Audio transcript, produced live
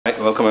Right,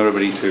 welcome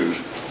everybody to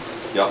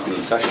the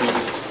afternoon session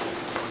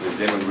with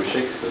Damon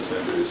Wischik, who's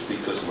going to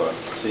speak to us about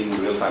seeing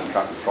real-time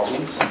traffic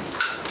problems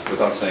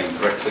without saying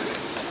Brexit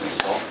and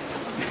so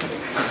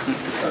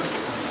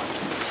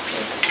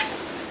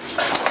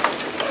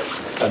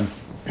on.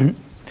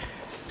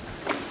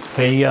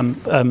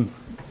 The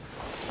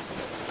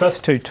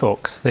first two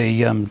talks,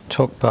 the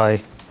talk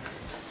by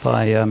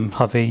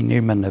Harvey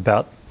Newman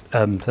about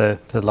the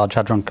Large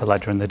Hadron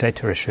Collider and the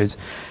data issues,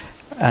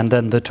 and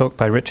then the talk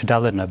by Richard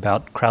Allen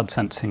about crowd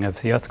sensing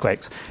of the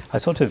earthquakes, I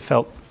sort of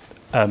felt,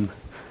 bang,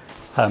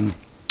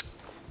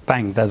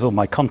 there's all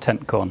my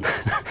content gone,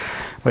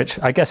 which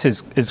I guess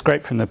is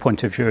great from the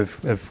point of view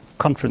of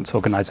conference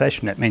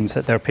organisation. It means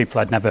that there are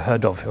people I'd never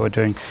heard of who are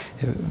doing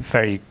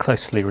very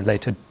closely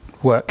related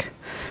work.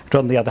 But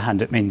on the other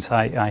hand, it means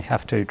I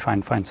have to try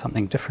and find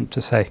something different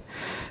to say.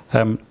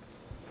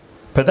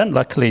 But then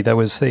luckily there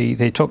was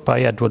the talk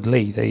by Edward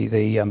Lee,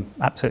 the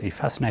absolutely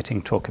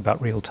fascinating talk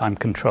about real-time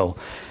control.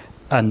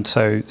 And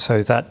so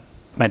that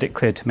made it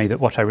clear to me that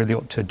what I really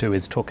ought to do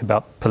is talk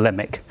about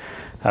polemic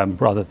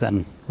rather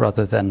than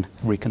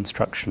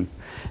reconstruction.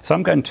 So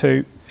I'm going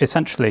to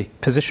essentially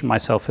position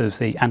myself as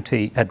the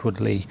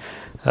anti-Edward Lee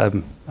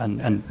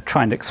and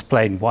try and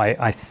explain why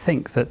I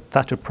think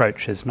that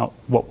approach is not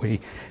what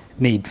we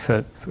need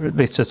for at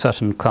least a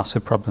certain class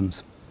of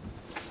problems.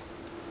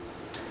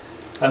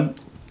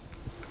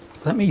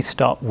 Let me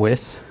start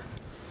with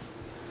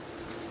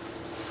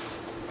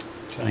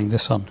turning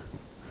this on.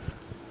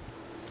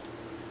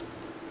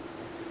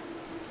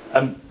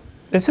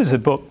 This is a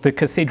book, The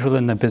Cathedral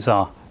and the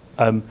Bizarre.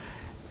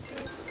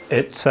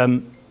 It's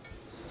a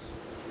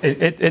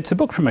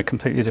book from a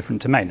completely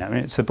different domain. I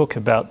mean, it's a book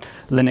about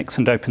Linux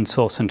and open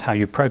source and how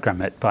you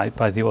program it by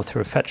the author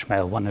of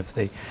FetchMail, one of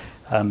the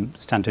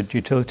standard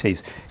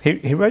utilities.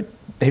 He wrote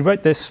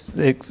this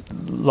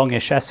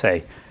longish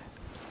essay.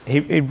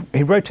 He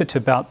wrote it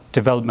about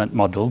development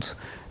models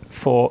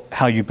for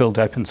how you build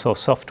open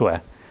source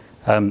software.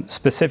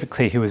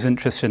 Specifically, he was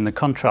interested in the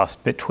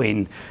contrast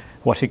between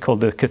what he called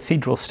the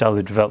cathedral style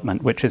of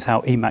development, which is how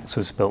Emacs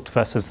was built,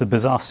 versus the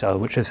bazaar style,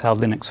 which is how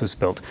Linux was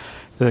built.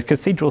 The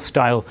cathedral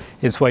style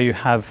is where you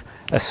have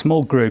a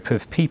small group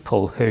of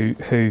people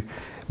who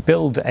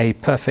build a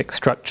perfect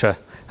structure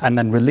and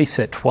then release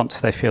it once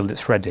they feel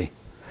it's ready.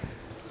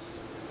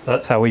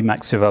 That's how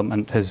Emacs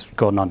development has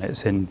gone on.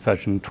 It's in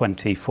version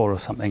 24 or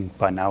something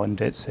by now,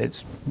 and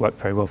it's worked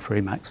very well for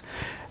Emacs.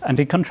 And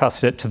he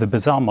contrasted it to the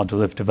bazaar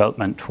model of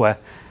development, where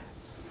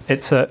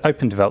it's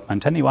open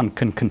development. Anyone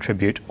can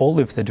contribute. All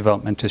of the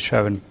development is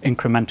shown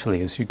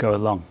incrementally as you go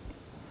along.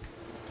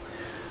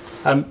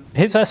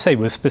 His essay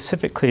was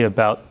specifically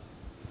about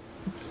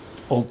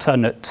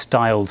alternate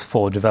styles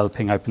for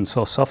developing open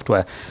source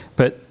software,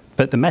 but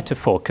the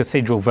metaphor,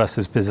 cathedral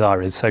versus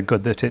bazaar, is so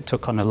good that it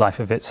took on a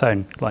life of its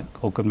own, like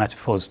all good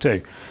metaphors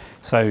do.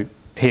 So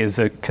here's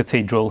a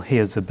cathedral,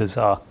 here's a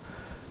bazaar.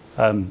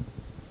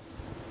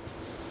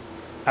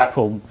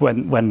 Apple,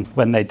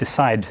 when they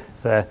decide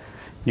their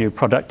new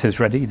product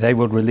is ready, they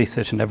will release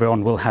it and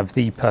everyone will have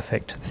the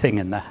perfect thing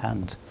in their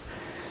hands.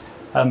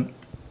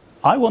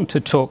 I want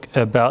to talk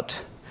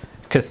about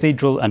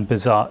cathedral and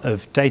bazaar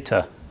of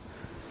data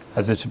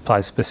as it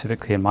applies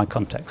specifically in my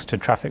context to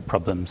traffic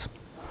problems.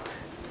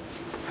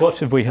 What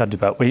have we heard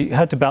about? We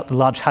heard about the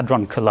Large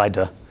Hadron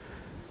Collider.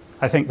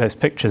 I think those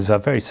pictures are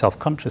very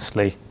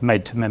self-consciously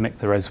made to mimic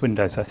the rose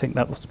windows. I think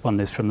that one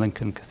is from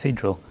Lincoln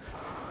Cathedral.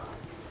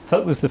 So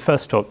that was the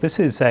first talk. This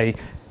is a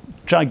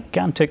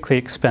gigantically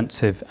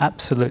expensive,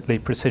 absolutely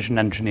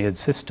precision-engineered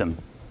system.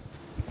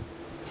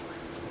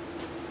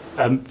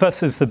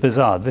 Versus the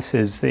bazaar, this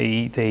is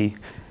the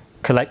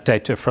collect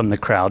data from the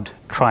crowd,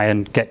 try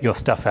and get your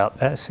stuff out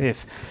there, see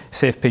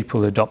if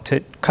people adopt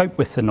it, cope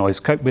with the noise,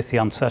 cope with the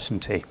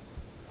uncertainty.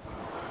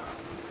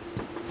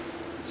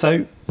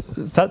 So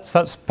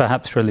that's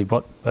perhaps really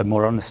what a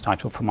more honest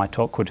title for my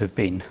talk would have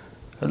been,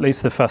 at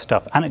least the first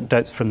stuff,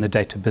 anecdotes from the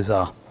data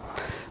bazaar.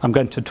 I'm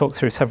going to talk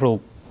through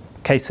several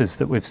cases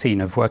that we've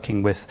seen of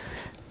working with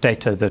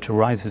data that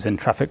arises in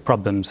traffic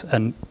problems,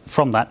 and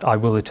from that I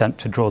will attempt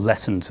to draw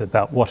lessons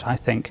about what I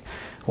think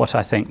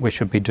we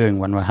should be doing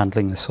when we're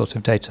handling this sort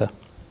of data.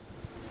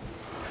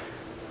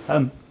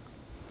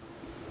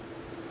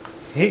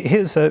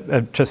 Here's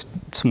a just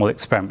small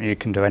experiment you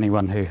can do.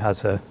 Anyone who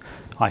has an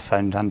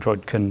iPhone,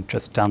 Android can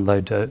just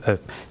download a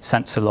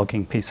sensor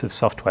logging piece of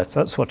software.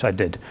 So that's what I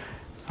did.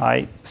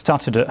 I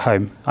started at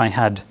home. I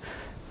had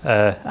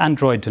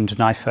Android and an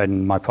iPhone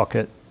in my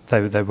pocket.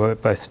 They were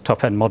both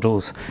top-end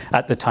models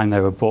at the time they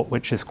were bought,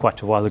 which is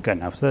quite a while ago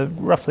now. So they're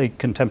roughly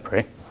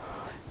contemporary.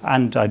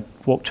 And I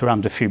walked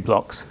around a few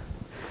blocks,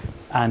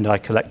 and I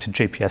collected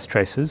GPS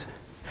traces.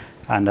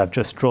 And I've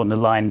just drawn a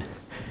line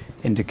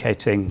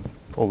indicating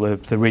all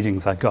the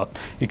readings I got.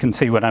 You can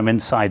see when I'm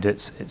inside,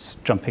 it's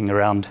jumping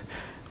around.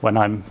 When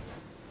I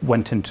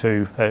went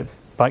into a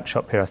bike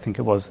shop here, I think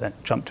it was,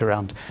 that jumped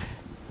around.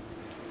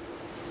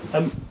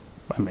 I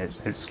mean,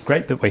 it's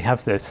great that we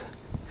have this.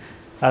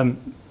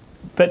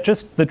 But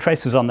just the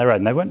traces on their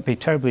own, they won't be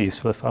terribly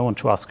useful if I want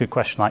to ask a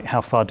question like,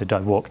 how far did I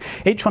walk?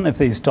 Each one of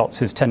these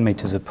dots is 10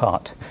 meters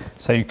apart,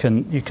 so you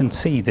can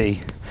see the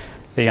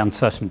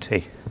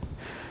uncertainty.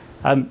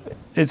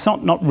 It's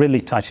not really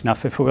tight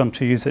enough if we want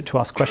to use it to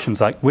ask questions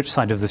like, which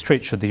side of the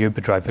street should the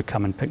Uber driver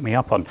come and pick me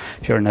up on?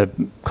 If you're in a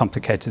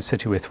complicated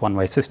city with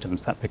one-way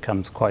systems, that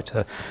becomes quite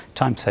a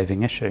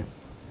time-saving issue.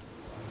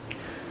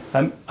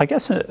 I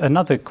guess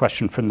another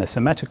question from this,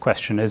 a meta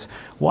question, is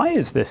why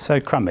is this so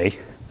crummy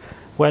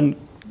when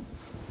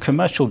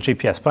commercial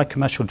GPS, by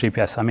commercial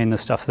GPS I mean the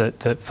stuff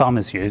that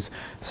farmers use,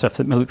 stuff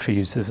that military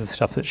uses, the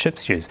stuff that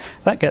ships use,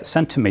 that gets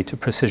centimeter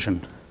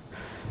precision.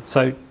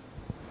 So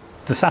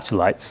the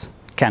satellites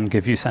can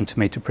give you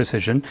centimeter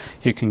precision.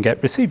 You can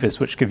get receivers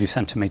which give you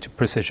centimeter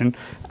precision,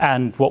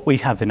 and what we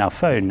have in our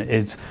phone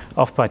is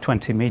off by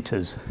 20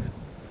 meters.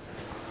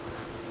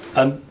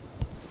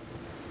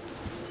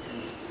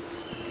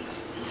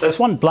 There's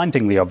one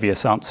blindingly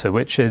obvious answer,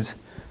 which is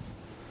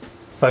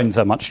phones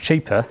are much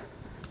cheaper.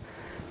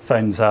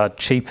 Phones are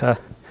cheaper.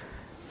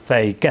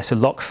 They get a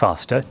lot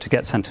faster. To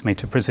get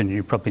centimeter precision,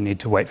 you probably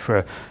need to wait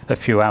for a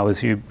few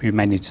hours. You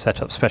may need to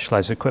set up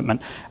specialized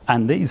equipment.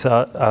 And these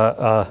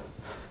are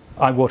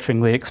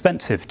eye-wateringly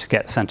expensive to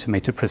get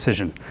centimeter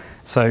precision.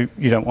 So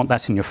you don't want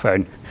that in your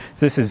phone.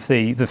 This is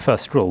the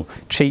first rule.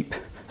 Cheap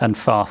and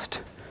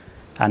fast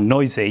and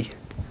noisy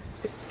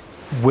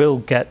will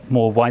get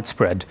more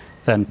widespread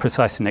than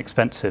precise and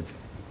expensive.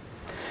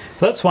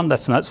 So that's one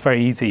lesson. That's a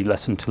very easy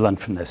lesson to learn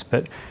from this.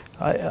 But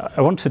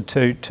I wanted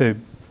to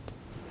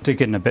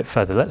dig in a bit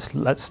further.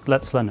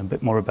 Let's learn a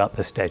bit more about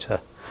this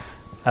data.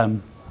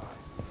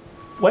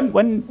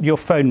 When your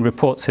phone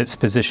reports its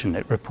position,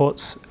 it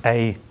reports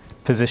a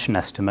position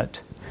estimate,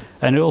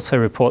 and it also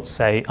reports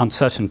a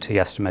uncertainty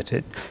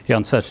estimate. The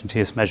uncertainty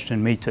is measured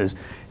in meters.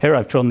 Here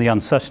I've drawn the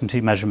uncertainty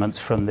measurements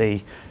from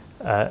the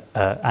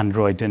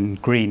Android in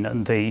green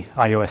and the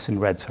iOS in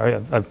red. Sorry,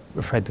 I'm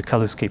afraid the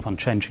colors keep on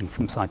changing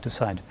from side to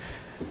side.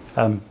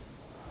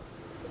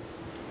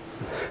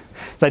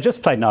 They're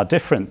just plain are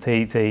different.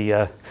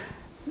 The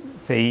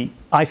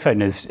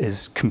iPhone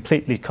is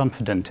completely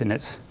confident in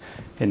its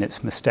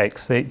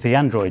mistakes. The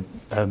Android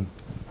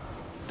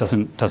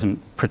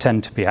doesn't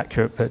pretend to be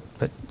accurate, but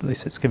at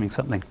least it's giving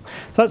something.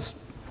 So that's,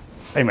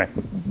 anyway,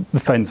 the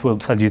phones will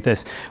tell you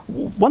this.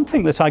 One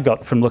thing that I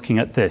got from looking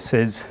at this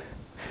is,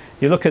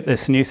 you look at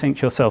this and you think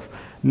to yourself,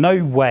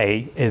 no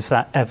way is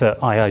that ever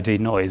IID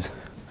noise.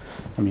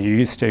 I mean, you're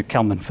used to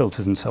Kalman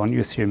filters and so on, you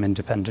assume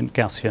independent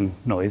Gaussian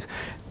noise.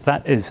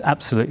 That is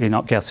absolutely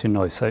not Gaussian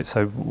noise,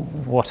 so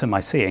what am I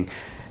seeing?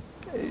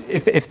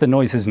 If the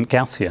noise isn't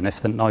Gaussian,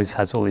 if the noise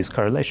has all these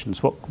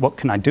correlations, what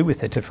can I do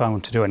with it if I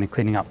want to do any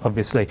cleaning up?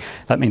 Obviously,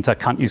 that means I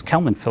can't use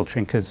Kalman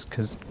filtering because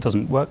it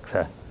doesn't work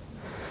there.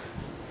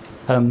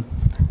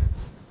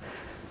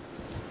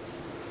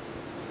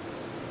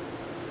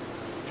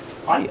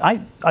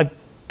 I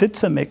did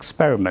some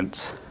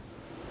experiments.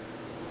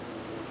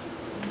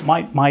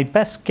 My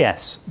best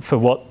guess for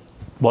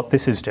what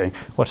this is doing,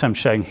 what I'm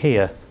showing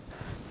here,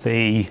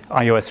 the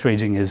iOS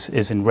reading is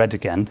in red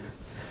again.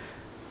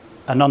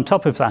 And on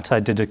top of that, I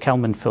did a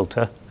Kalman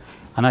filter.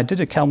 And I did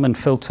a Kalman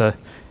filter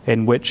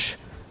in which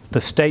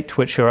the state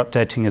which you're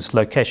updating is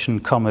location,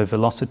 comma,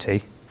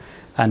 velocity.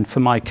 And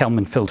for my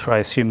Kalman filter, I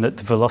assume that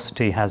the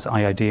velocity has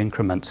IID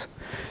increments.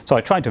 So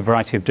I tried a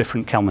variety of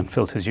different Kalman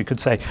filters. You could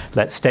say,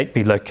 let state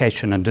be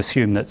location and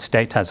assume that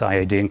state has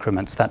IID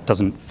increments. That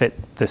doesn't fit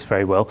this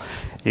very well.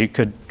 You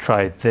could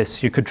try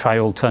this. You could try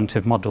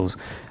alternative models.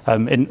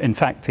 In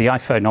fact, the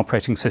iPhone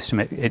operating system,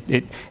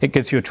 it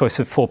gives you a choice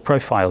of 4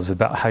 profiles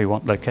about how you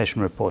want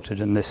location reported.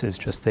 And this is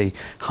just the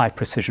high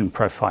precision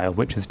profile,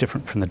 which is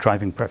different from the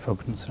driving profile.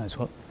 Goodness knows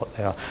what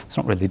they are. It's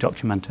not really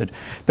documented.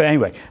 But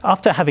anyway,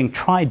 after having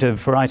tried a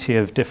variety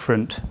of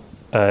different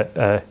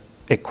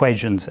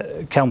equations,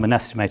 Kalman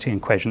estimating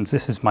equations,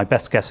 this is my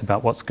best guess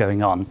about what's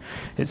going on.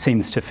 It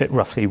seems to fit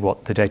roughly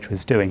what the data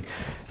is doing.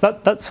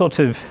 That sort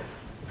of,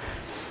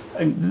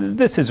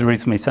 this is a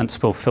reasonably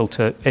sensible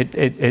filter.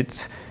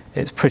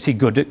 It's pretty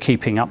good at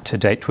keeping up to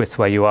date with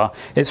where you are.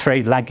 It's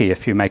very laggy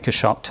if you make a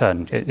sharp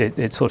turn.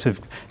 It sort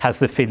of has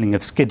the feeling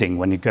of skidding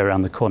when you go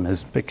around the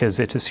corners because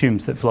it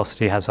assumes that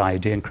velocity has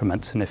IID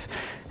increments, and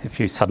if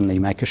you suddenly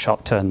make a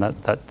sharp turn,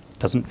 that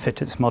doesn't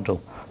fit its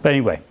model. But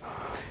anyway,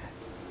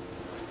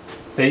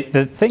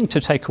 the thing to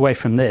take away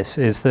from this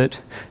is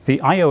that the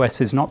iOS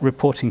is not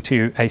reporting to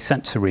you a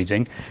sensor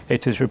reading.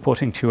 It is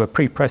reporting to you a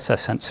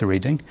pre-processed sensor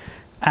reading,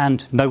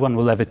 and no one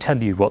will ever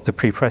tell you what the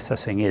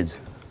pre-processing is.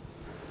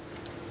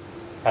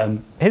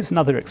 Here's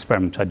another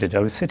experiment I did. I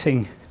was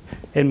sitting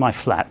in my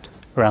flat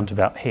around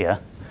about here,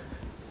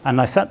 and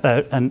I sat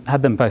there and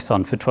had them both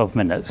on for 12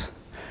 minutes,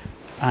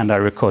 and I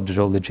recorded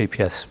all the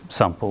GPS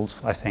samples,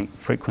 I think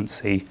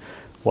frequency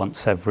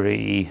once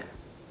every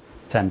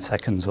 10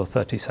 seconds or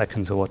 30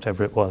 seconds or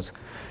whatever it was.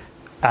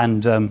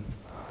 And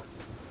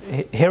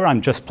here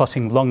I'm just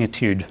plotting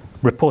longitude,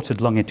 reported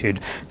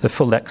longitude. The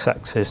full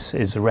x-axis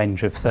is a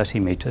range of 30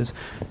 meters,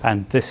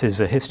 and this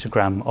is a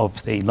histogram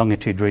of the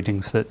longitude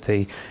readings that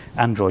the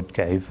Android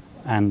gave.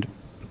 And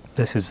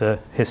this is a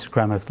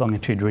histogram of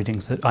longitude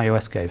readings that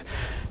iOS gave.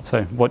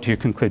 So what do you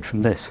conclude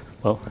from this?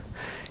 Well,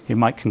 you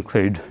might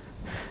conclude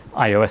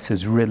iOS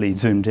has really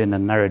zoomed in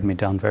and narrowed me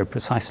down very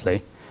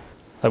precisely.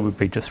 That would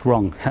be just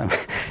wrong.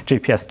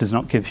 GPS does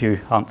not give you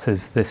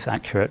answers this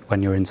accurate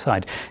when you're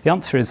inside. The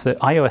answer is that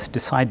iOS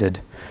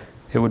decided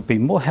it would be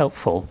more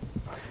helpful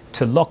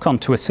to lock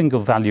onto a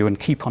single value and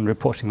keep on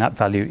reporting that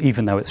value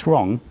even though it's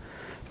wrong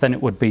than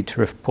it would be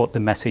to report the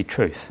messy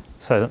truth.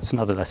 So that's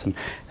another lesson.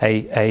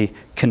 A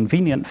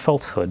convenient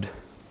falsehood,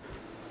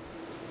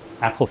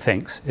 Apple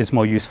thinks, is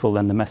more useful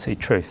than the messy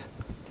truth.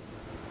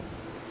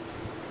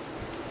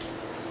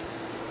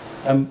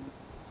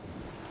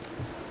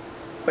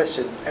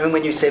 Question. I mean,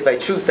 when you say by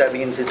truth, that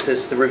means it's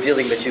just the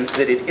revealing that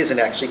it isn't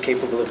actually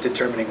capable of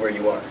determining where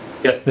you are.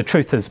 Yes, the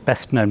truth is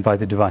best known by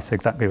the device.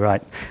 Exactly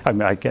right. I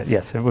mean,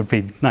 yes, it would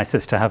be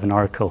nicest to have an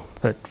oracle,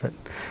 but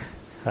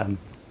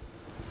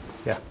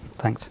yeah,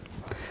 thanks.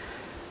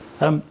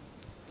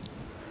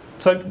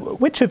 So,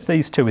 which of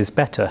these two is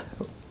better?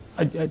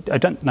 I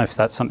don't know if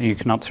that's something you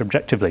can answer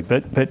objectively,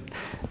 but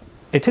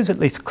it is at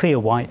least clear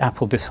why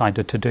Apple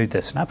decided to do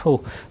this. And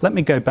Apple, let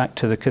me go back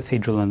to the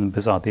Cathedral and the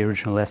Bazaar, the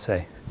original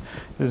essay.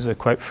 This is a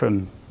quote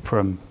from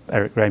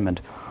Eric Raymond.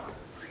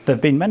 There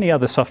have been many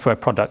other software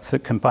products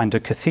that combined a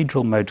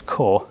cathedral mode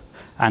core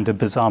and a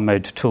bazaar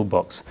mode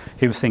toolbox.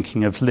 He was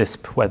thinking of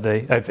Lisp, of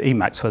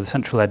Emacs, where the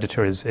central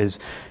editor is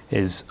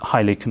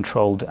highly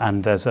controlled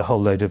and there's a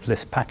whole load of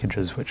Lisp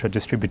packages which are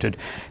distributed.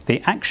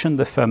 The action,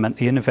 the ferment,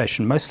 the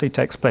innovation mostly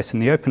takes place in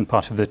the open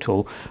part of the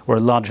tool, where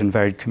a large and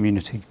varied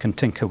community can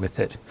tinker with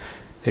it.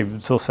 He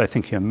was also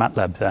thinking of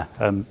MATLAB there,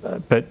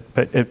 but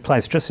it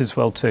applies just as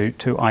well to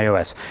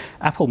iOS.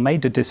 Apple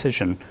made a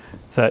decision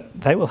that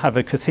they will have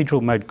a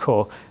cathedral mode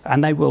core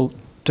and they will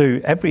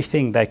do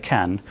everything they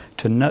can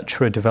to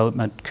nurture a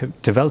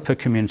developer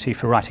community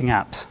for writing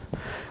apps.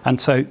 And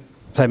so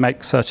they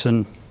make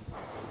certain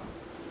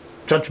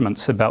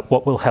judgments about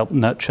what will help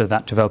nurture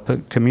that developer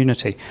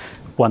community.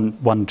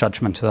 One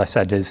judgment, as I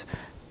said, is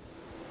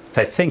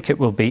they think it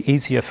will be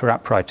easier for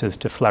app writers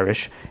to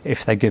flourish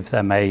if they give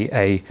them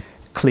a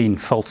clean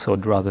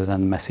falsehood rather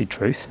than messy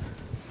truth.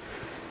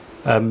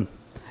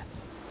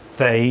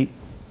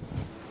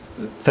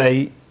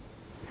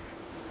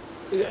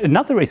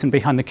 Another reason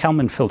behind the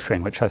Kalman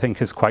filtering, which I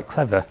think is quite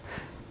clever,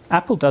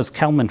 Apple does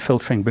Kalman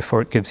filtering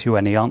before it gives you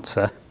any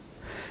answer.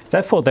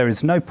 Therefore, there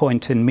is no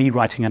point in me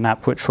writing an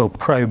app which will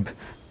probe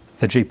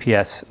the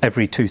GPS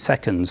every 2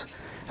 seconds.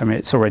 I mean,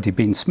 it's already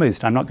been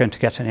smoothed. I'm not going to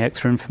get any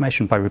extra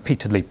information by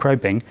repeatedly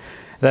probing.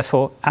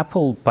 Therefore,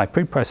 Apple, by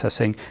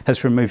pre-processing,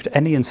 has removed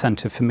any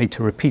incentive for me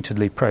to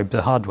repeatedly probe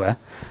the hardware,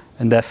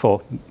 and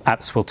therefore,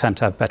 apps will tend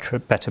to have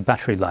better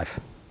battery life.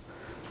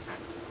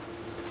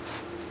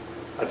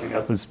 I think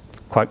that was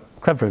quite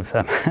clever of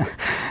them.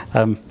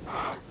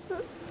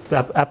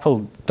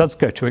 Apple does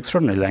go to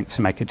extraordinary lengths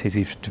to make it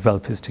easy for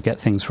developers to get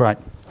things right.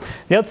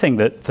 The other thing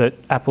that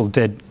Apple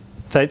did,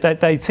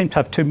 they seem to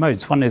have two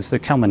modes. One is the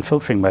Kalman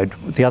filtering mode.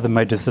 The other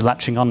mode is the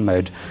latching on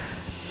mode.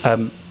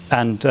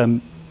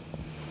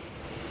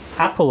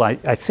 Apple, I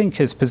think,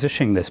 is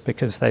positioning this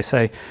because they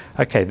say,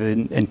 OK,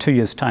 in 2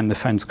 years' time, the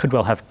phones could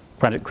well have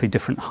radically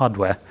different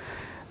hardware,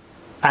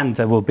 and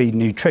there will be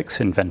new tricks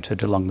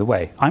invented along the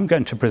way. I'm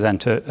going to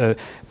present a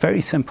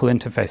very simple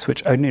interface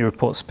which only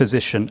reports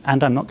position,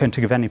 and I'm not going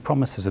to give any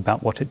promises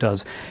about what it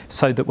does,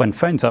 so that when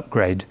phones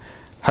upgrade,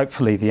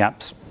 hopefully the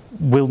apps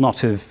will not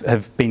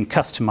have been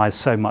customized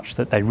so much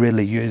that they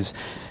really use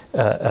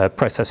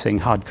processing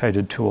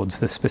hard-coded towards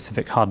the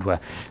specific hardware.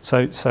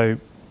 So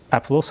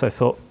Apple also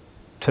thought,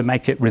 to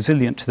make it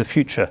resilient to the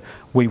future,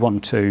 we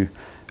want to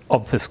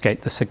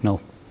obfuscate the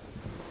signal.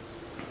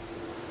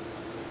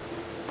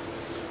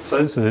 So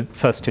those are the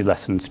first two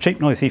lessons. Cheap,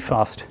 noisy,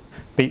 fast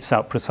beats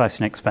out precise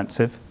and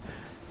expensive.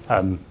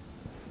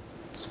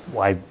 It's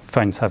why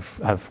phones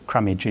have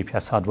crummy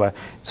GPS hardware.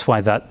 It's why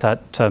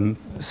that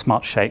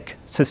Smart Shake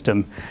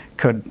system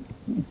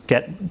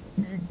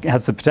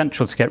has the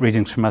potential to get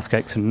readings from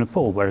earthquakes in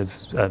Nepal,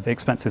 whereas the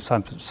expensive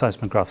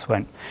seismographs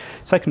won't.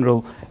 Second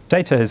rule,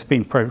 data has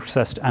been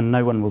processed and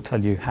no one will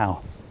tell you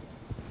how.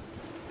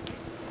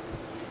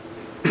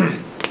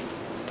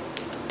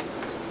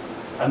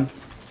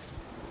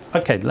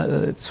 OK,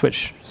 let's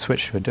switch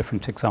to a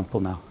different example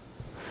now.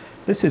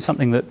 This is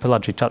something that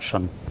Balaji touched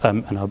on,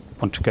 and I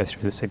want to go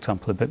through this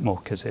example a bit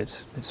more because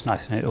it's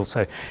nice and it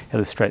also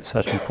illustrates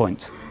certain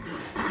points.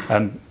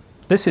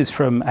 This is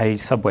from a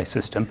subway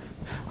system.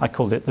 I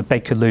called it the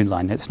Bakerloo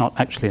line. It's not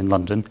actually in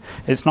London.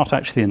 It's not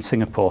actually in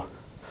Singapore.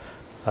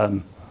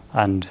 And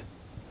I'm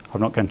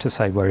not going to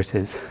say where it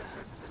is.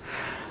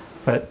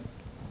 But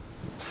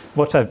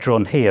what I've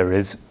drawn here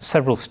is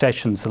several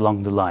stations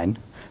along the line.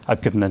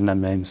 I've given them their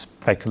names: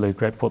 Bakerloo,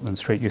 Great Portland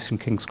Street, Euston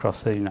King's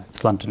Cross,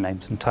 it's London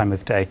names and time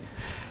of day.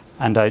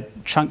 And I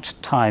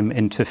chunked time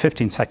into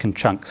 15-second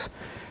chunks.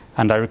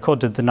 And I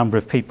recorded the number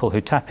of people who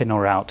tap in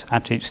or out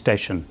at each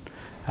station.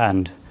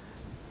 And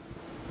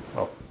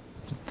well,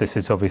 this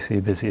is obviously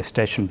a busier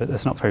station, but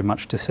there's not very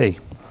much to see.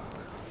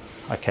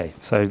 OK,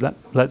 so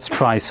let's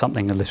try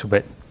something a little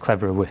bit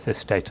cleverer with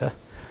this data.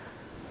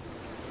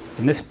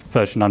 In this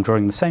version, I'm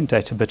drawing the same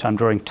data, but I'm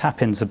drawing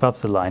tap-ins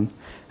above the line,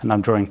 and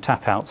I'm drawing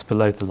tap-outs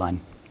below the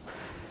line.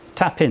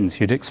 Tap-ins,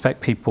 you'd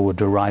expect people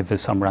would arrive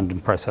as some random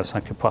process,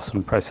 like a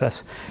Poisson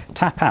process.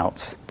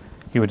 Tap-outs,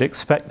 you would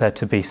expect there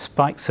to be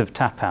spikes of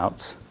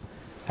tap-outs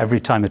every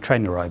time a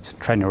train arrives.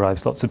 Train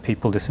arrives, lots of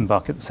people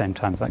disembark at the same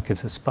time. That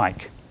gives a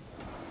spike.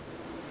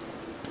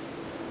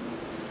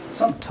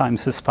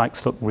 Sometimes the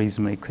spikes look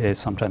reasonably clear,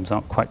 sometimes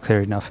not quite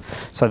clear enough.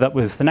 So that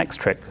was the next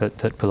trick that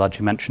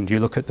Balaji mentioned. You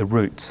look at the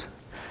routes.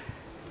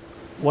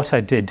 What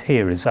I did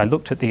here is I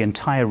looked at the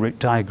entire route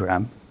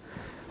diagram,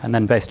 and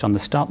then based on the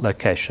start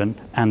location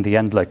and the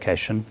end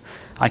location,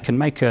 I can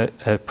make a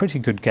pretty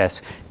good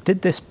guess.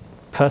 Did this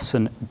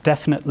person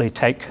definitely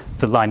take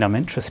the line I'm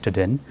interested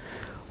in,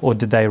 or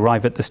did they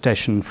arrive at the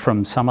station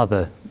from some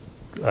other,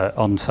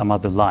 on some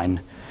other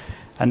line?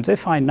 And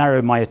if I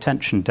narrow my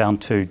attention down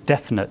to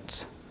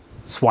definite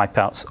swipe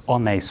outs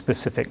on a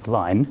specific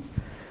line,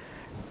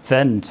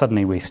 then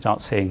suddenly we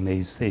start seeing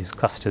these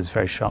clusters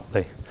very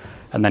sharply.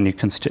 And then you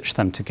can stitch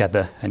them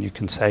together and you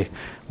can say,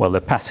 well,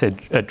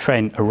 a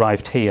train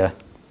arrived here.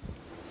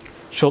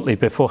 Shortly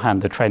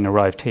beforehand, the train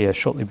arrived here.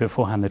 Shortly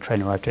beforehand, the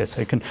train arrived here.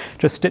 So you can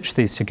just stitch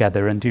these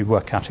together and you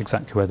work out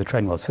exactly where the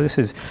train was. So this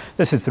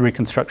is the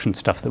reconstruction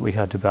stuff that we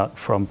heard about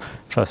in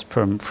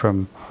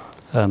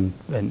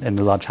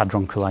the Large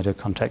Hadron Collider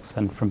context,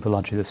 then from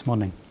Balaji this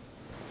morning.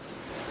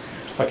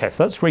 Okay,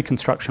 so that's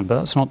reconstruction, but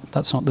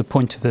that's not the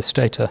point of this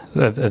data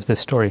of this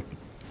story.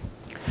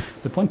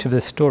 The point of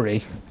this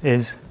story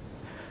is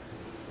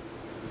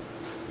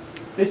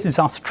this is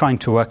us trying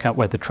to work out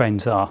where the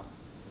trains are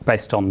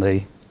based on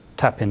the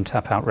tap-in,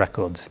 tap-out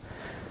records.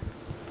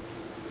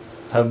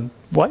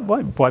 Why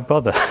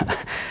bother?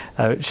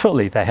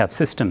 Surely they have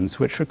systems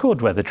which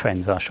record where the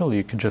trains are. Surely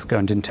you could just go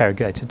and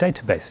interrogate a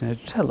database and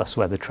it'd tell us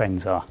where the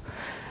trains are.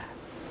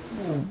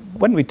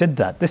 When we did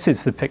that, this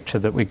is the picture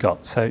that we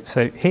got. So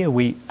here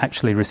we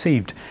actually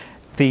received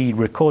the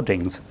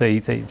recordings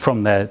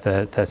from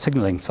their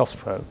signaling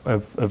software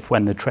of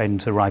when the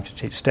trains arrived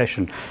at each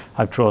station.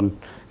 I've drawn,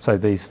 so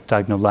these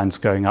diagonal lines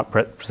going up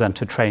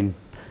represent a train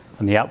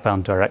in the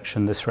outbound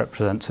direction. This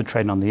represents a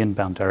train on the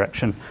inbound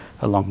direction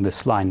along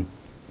this line.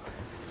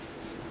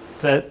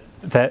 Their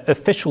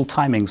official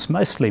timings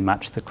mostly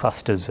match the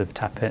clusters of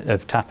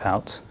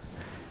tap-outs,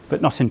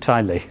 but not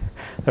entirely.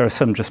 There are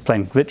some just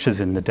plain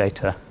glitches in the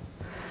data.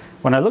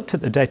 When I looked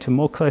at the data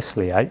more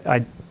closely,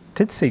 I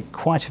did see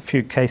quite a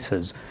few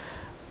cases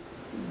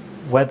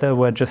where there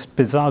were just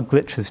bizarre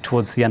glitches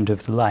towards the end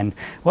of the line.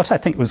 What I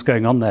think was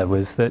going on there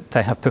was that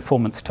they have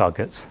performance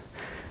targets,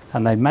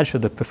 and they measure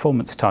the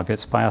performance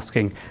targets by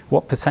asking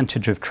what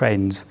percentage of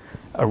trains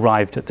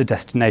arrived at the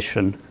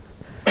destination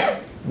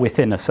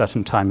within a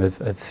certain time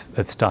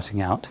of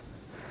starting out.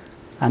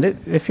 And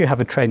if you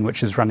have a train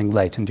which is running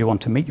late and you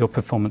want to meet your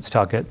performance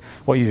target,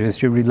 what you do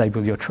is you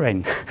relabel your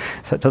train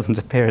so it doesn't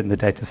appear in the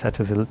data set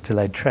as a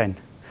delayed train.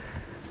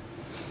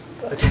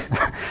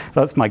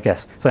 That's my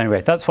guess. So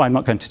anyway, that's why I'm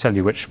not going to tell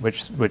you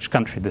which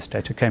country this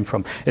data came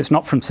from. It's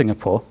not from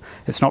Singapore,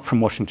 it's not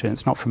from Washington,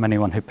 it's not from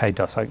anyone who paid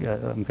us.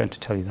 I'm going to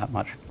tell you that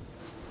much.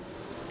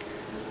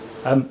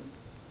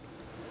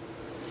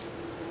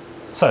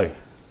 So,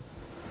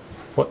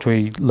 what do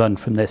we learn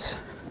from this?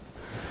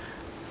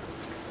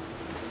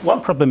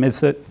 One problem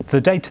is that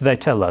the data they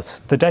tell us,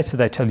 the data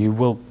they tell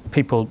you,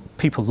 people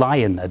lie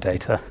in their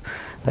data.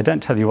 They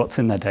don't tell you what's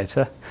in their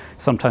data.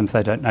 Sometimes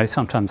they don't know,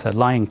 sometimes they're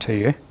lying to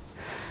you.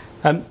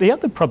 The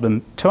other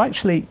problem, to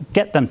actually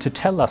get them to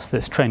tell us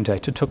this train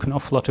data took an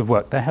awful lot of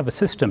work. They have a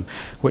system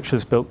which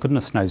was built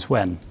goodness knows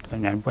when,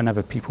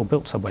 whenever people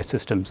built subway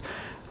systems.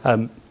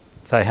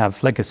 They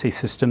have legacy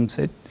systems.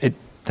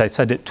 They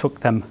said it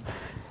took them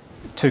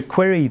to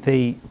query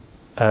the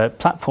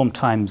platform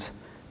times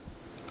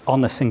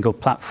on a single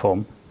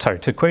platform,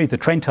 to query the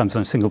train times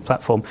on a single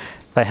platform,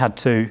 they had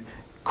to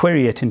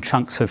query it in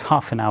chunks of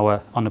half an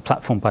hour on a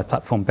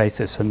platform-by-platform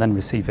basis and then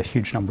receive a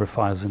huge number of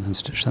files and then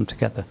stitch them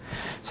together.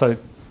 So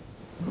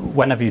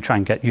whenever you try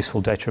and get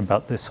useful data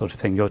about this sort of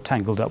thing, you're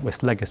tangled up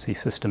with legacy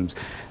systems.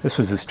 This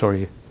was a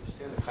story.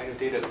 Understand the kind of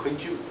data.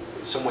 Couldn't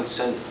someone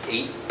send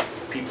 8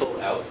 people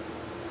out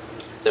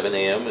at 7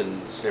 a.m.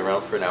 and sit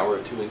around for an hour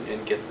or two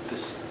and get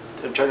this?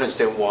 I'm trying to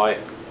understand why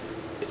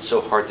it's so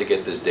hard to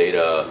get this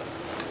data.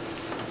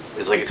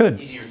 It's like it's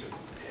easier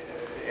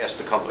to ask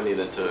the company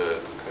than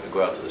to kind of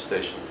go out to the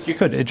station. You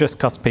could. It just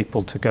costs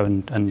people to go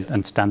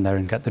and stand there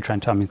and get the train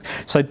timings.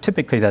 So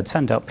typically they'd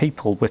send out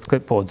people with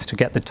clipboards to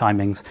get the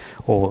timings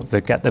or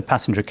get the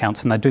passenger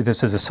counts, and they'd do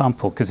this as a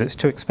sample because it's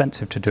too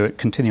expensive to do it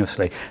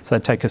continuously. So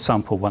they'd take a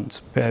sample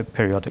once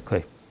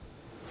periodically.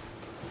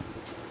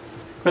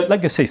 But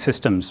legacy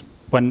systems,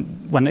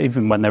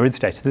 even when there is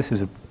data, this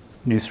is a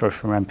news story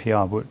from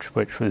NPR,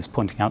 which was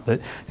pointing out that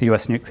the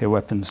US nuclear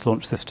weapons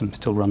launch system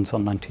still runs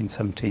on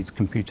 1970s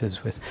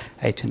computers with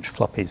 8-inch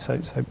floppies.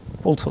 So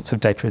all sorts of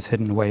data is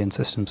hidden away in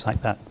systems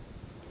like that.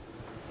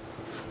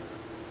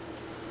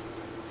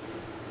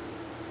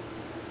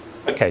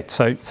 Okay,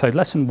 so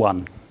lesson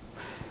 1.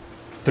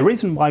 The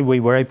reason why we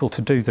were able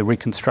to do the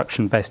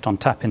reconstruction based on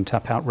tap-in,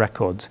 tap-out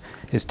records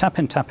is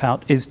tap-in,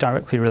 tap-out is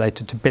directly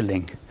related to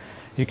billing.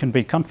 You can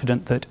be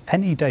confident that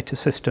any data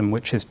system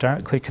which is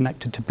directly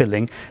connected to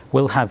billing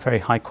will have very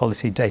high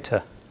quality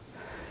data.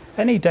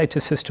 Any data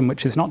system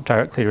which is not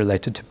directly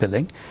related to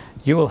billing,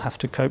 you will have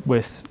to cope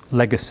with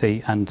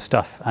legacy and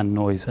stuff and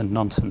noise and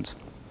nonsense.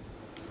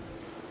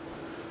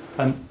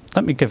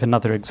 Let me give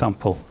another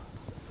example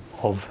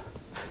of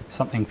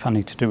something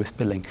funny to do with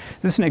billing.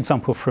 This is an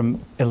example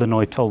from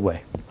Illinois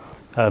Tollway.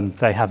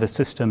 They have a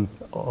system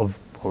of,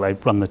 well, they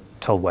run the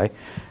tollway.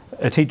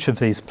 At each of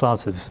these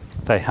plazas,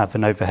 they have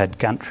an overhead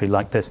gantry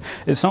like this.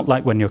 It's not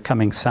like when you're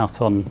coming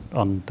south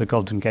on the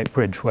Golden Gate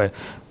Bridge where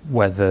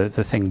the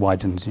thing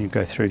widens and you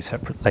go through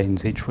separate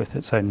lanes, each with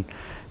its own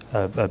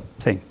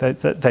thing.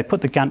 They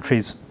put the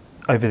gantries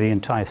over the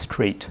entire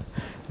street.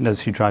 And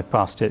as you drive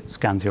past, it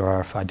scans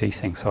your RFID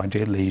thing. So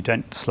ideally, you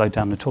don't slow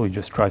down at all. You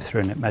just drive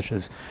through and it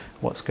measures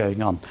what's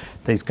going on.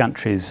 These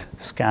gantries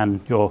scan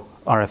your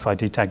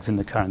RFID tags in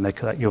the car and they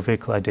collect your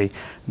vehicle ID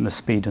and the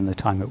speed and the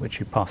time at which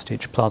you passed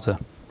each plaza.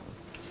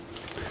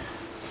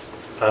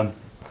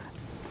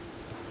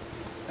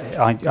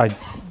 I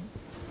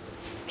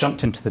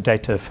jumped into the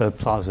data for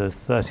Plaza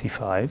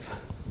 35.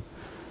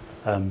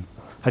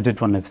 I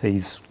did one of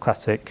these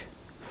classic.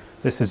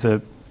 This is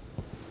a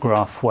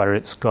graph where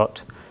it's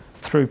got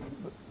throughput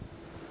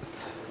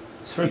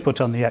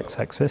on the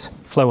x-axis,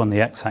 flow on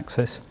the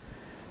x-axis,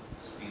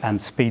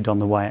 and speed on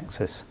the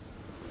y-axis.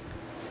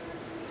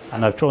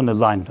 And I've drawn a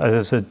line.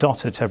 There's a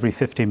dot at every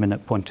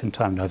 15-minute point in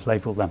time, and I've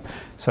labeled them.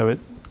 So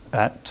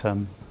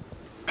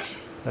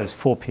there's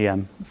 4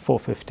 p.m.,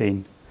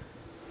 4:15,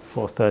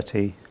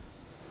 4:30,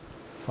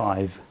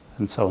 5,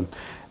 and so on.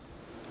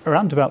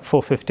 Around about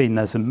 4:15,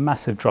 there's a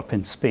massive drop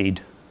in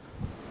speed.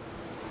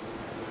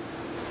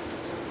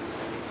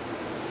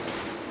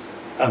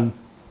 I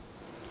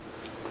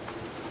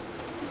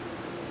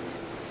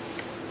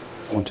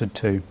wanted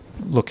to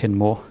look in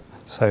more,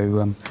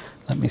 so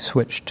let me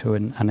switch to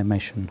an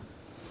animation.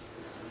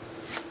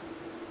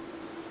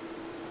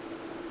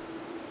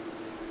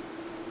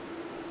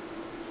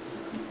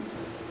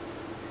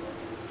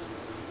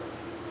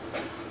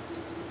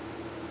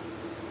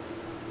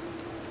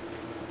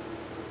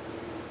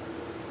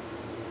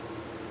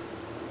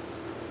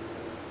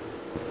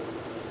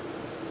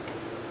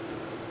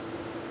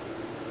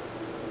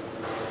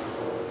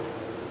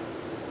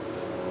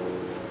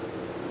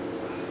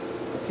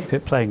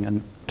 It playing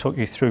and talk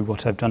you through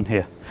what I've done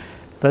here.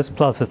 There's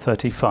Plaza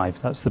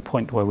 35. That's the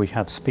point where we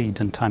have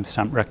speed and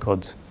timestamp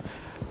records.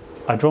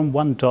 I've drawn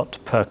one dot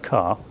per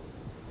car,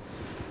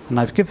 and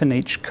I've given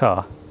each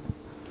car,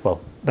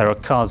 well, there are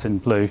cars in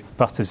blue,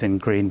 buses in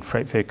green,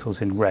 freight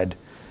vehicles in red.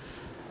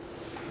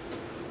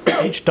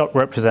 Each dot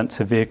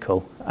represents a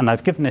vehicle, and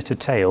I've given it a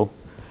tail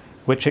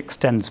which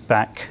extends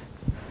back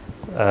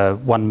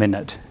 1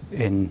 minute.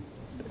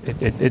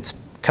 It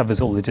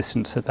covers all the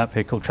distance that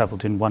vehicle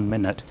traveled in 1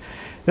 minute.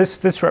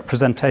 This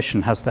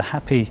representation has the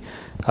happy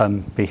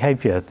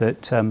behavior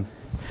that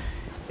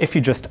if you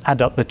just add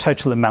up the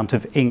total amount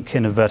of ink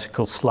in a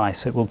vertical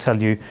slice, it will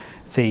tell you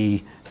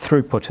the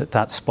throughput at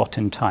that spot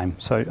in time.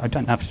 So I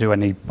don't have to do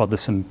any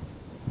bothersome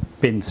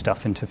bin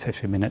stuff into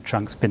 50-minute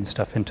chunks, bin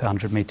stuff into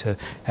 100-meter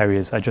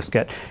areas. I just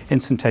get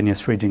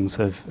instantaneous readings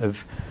of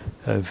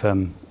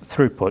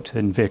throughput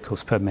in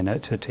vehicles per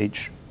minute at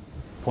each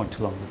point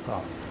along the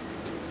path.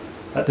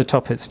 At the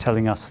top, it's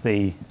telling us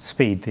the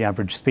speed, the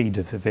average speed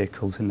of the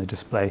vehicles in the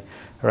display,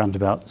 around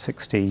about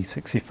 60,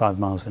 65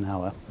 miles an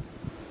hour.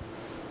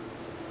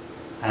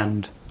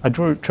 And I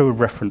drew a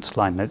reference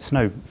line. It's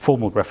no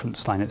formal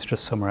reference line, it's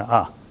just somewhere,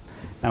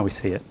 now we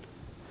see it.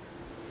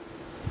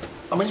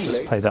 Let's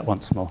just play that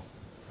once more.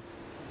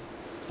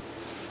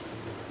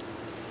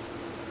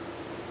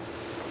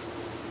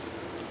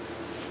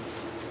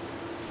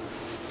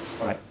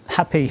 Right,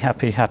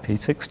 happy,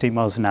 60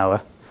 miles an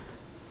hour.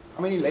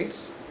 How many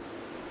lanes?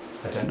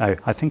 I don't know.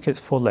 I think it's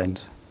 4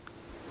 lanes.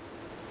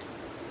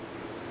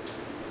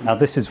 Now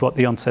this is what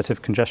the onset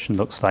of congestion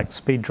looks like.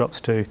 Speed drops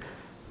to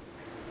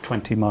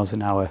 20 miles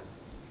an hour.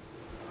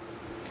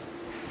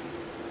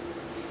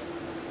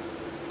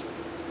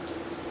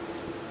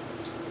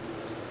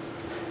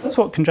 That's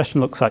what congestion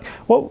looks like.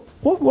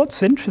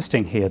 What's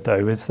interesting here,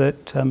 though, is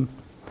that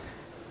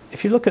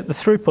if you look at the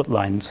throughput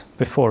lines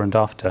before and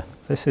after,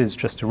 this is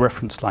just a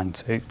reference line,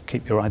 so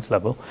keep your eyes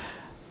level.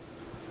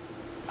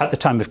 At the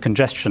time of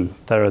congestion,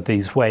 there are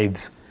these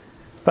waves,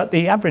 but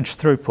the average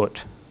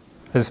throughput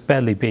has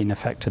barely been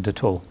affected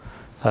at all.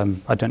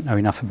 I don't know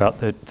enough about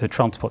the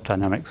transport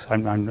dynamics. I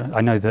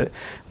know that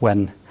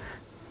when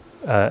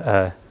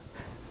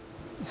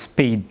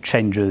speed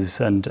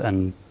changes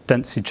and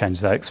density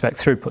changes, I expect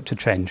throughput to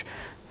change.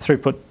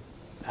 Throughput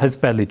has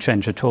barely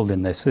changed at all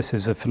in this. This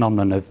is a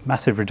phenomenon of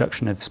massive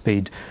reduction of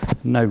speed,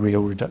 no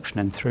real reduction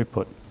in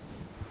throughput.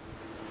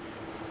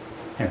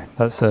 Anyway,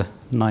 that's a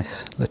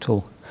nice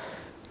little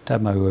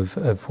demo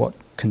of what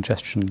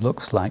congestion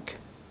looks like.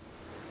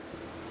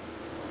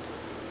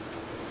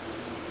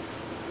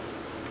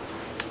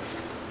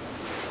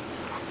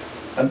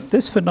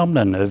 This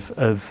phenomenon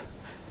of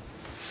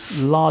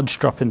large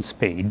drop in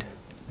speed,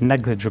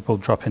 negligible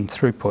drop in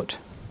throughput.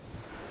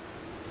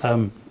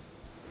 Let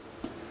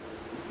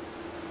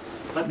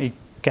me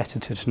get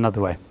at it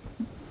another way.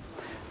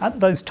 At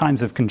those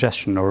times of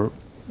congestion, or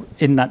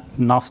in that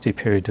nasty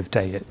period of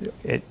day,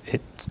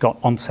 it's got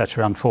onset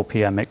around 4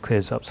 p.m., it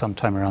clears up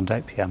sometime around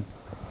 8 p.m.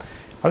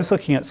 I was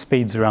looking at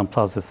speeds around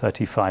Plaza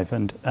 35,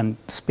 and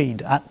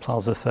speed at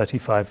Plaza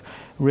 35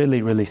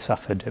 really, really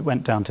suffered. It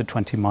went down to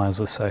 20 miles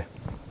or so.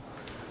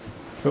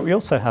 But we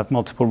also have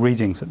multiple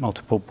readings at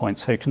multiple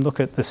points, so you can look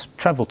at this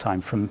travel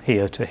time from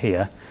here to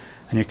here,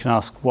 and you can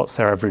ask what's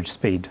their average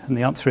speed. And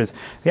the answer is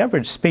the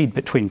average speed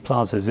between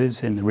plazas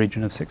is in the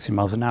region of 60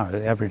 miles an hour.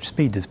 The average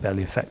speed is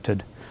barely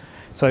affected.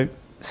 So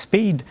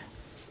speed,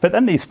 but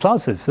then these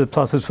plazas, the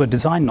plazas were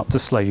designed not to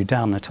slow you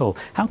down at all.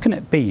 How can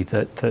it be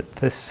that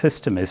this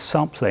system is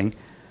sampling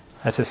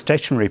at a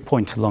stationary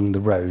point along the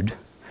road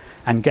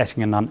and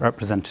getting an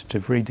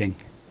unrepresentative reading?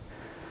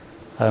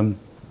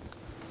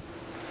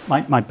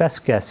 My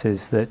best guess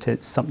is that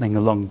it's something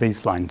along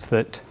these lines,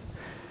 that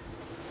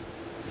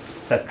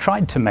they've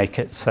tried to make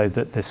it so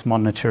that this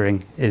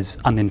monitoring is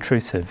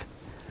unintrusive.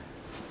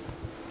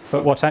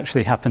 But what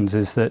actually happens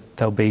is that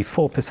there'll be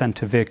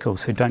 4% of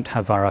vehicles who don't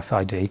have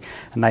RFID,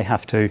 and they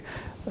have to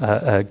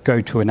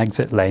go to an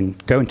exit lane,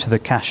 go into the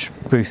cash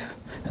booth,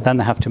 and then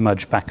they have to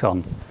merge back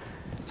on.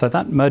 So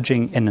that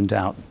merging in and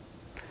out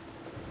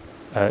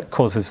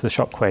causes the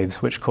shock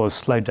waves, which cause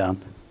slowdown.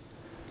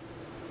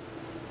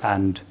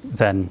 And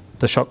then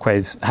the shock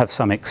waves have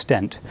some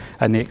extent,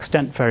 and the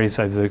extent varies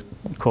over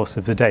the course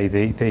of the day.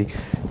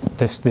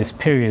 This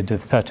period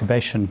of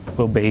perturbation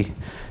will be,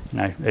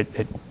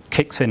 it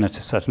kicks in at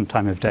a certain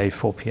time of day,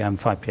 4 p.m.,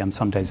 5 p.m.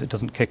 Some days it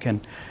doesn't kick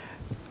in.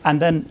 And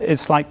then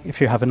it's like if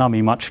you have an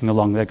army marching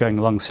along, they're going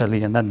along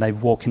slowly, and then they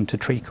walk into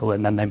treacle,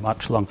 and then they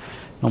march along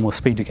normal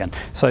speed again.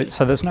 So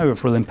there's no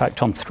real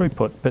impact on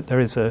throughput, but there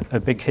is a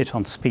big hit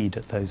on speed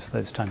at those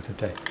times of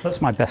day.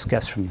 That's my best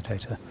guess from the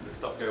data. The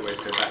stop-go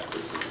waves go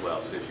backwards as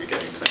well, so if you're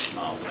getting 20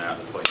 miles an hour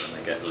at the point, then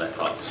they get let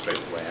up straight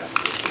away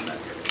afterwards, and then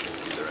you can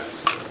see the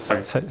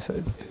rest. Sorry,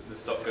 The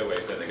stop-go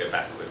waves, then they go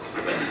backwards,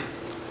 so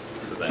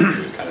then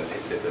you would kind of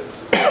hit it at the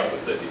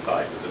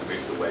 35, but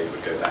the wave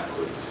would go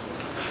backwards.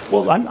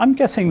 Well, I'm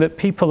guessing that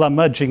people are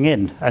merging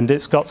in, and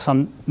it's got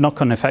some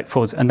knock-on effect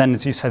forwards, and then,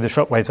 as you say, the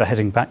shock waves are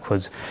heading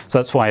backwards. So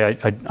that's why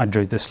I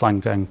drew this line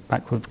going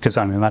backward, because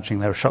I'm imagining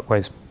there are shock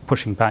waves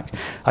pushing back.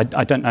 I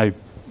don't know.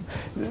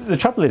 The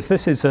trouble is,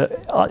 this is a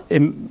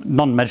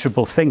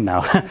non-measurable thing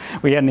now.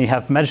 We only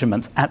have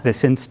measurements at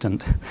this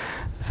instant.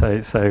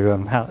 So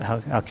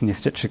how can you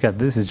stitch together?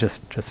 This is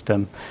just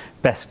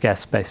best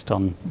guess based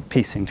on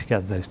piecing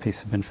together those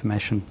pieces of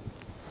information.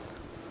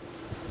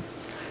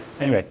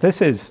 Anyway,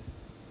 this is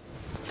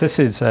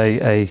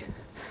a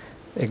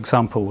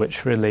example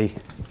which really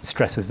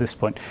stresses this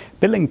point.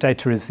 Billing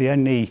data is the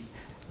only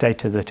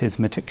data that is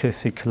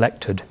meticulously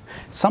collected.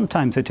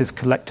 Sometimes it is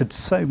collected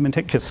so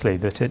meticulously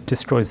that it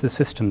destroys the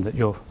system that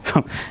you're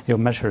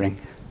measuring.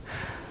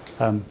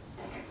 And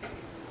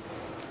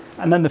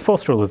then the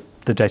fourth rule of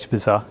the data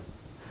bazaar: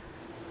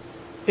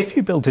 if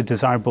you build a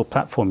desirable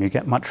platform, you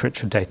get much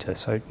richer data.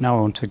 So now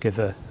I want to give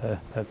a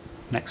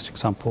next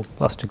example,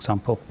 last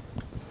example,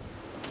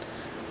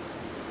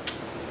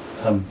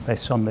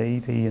 based on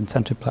the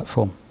incentive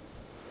platform.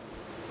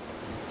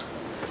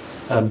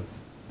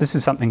 This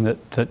is something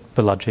that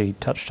Balaji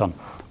touched on.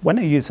 When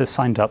a user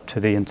signed up to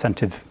the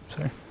incentive,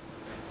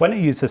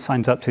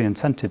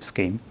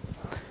 scheme,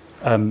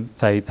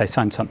 they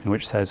signed something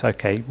which says,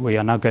 "Okay, we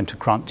are now going to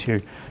grant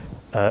you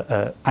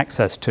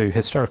access to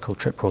historical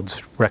trip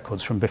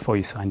records from before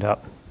you signed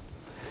up."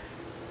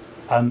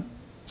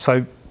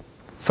 So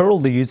for all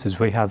the users,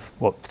 we have,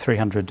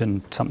 300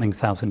 and something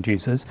thousand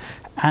users,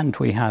 and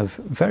we have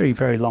very,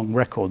 very long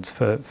records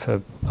for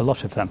a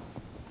lot of them.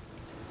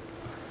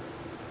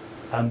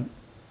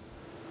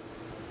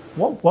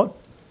 What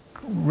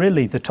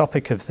really the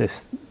topic of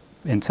this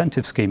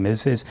incentive scheme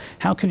is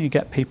how can you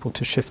get people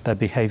to shift their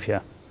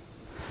behavior?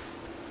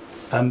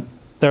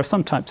 There are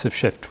some types of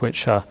shift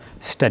which are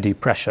steady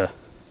pressure,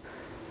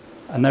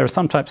 and there are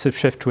some types of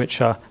shift which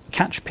are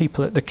catch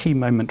people at the key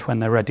moment when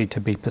they're ready to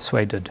be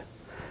persuaded.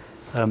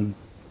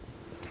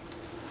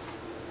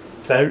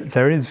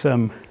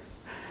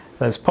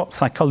 There's pop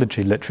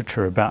psychology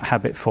literature about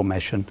habit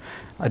formation.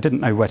 I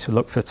didn't know where to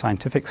look for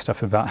scientific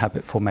stuff about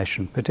habit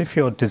formation, but if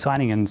you're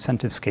designing an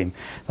incentive scheme,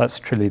 that's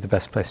truly the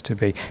best place to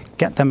be.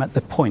 Get them at the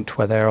point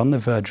where they're on the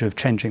verge of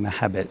changing their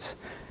habits.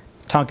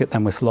 Target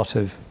them with a lot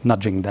of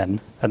nudging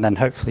then, and then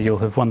hopefully you'll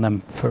have won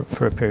them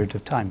for a period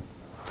of time.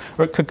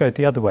 Or it could go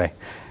the other way.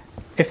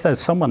 If there's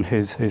someone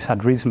who's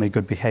had reasonably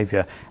good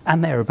behavior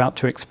and they're about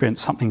to experience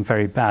something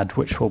very bad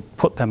which will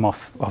put them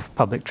off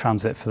public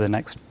transit for the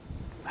next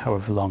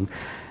however long,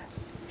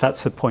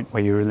 that's the point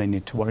where you really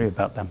need to worry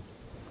about them.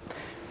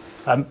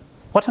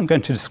 What I'm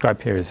going to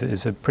describe here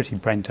is a pretty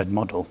brain-dead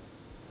model,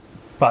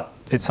 but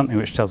it's something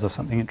which tells us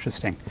something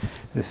interesting.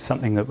 This is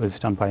something that was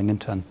done by an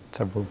intern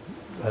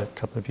a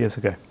couple of years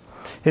ago.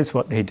 Here's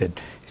what he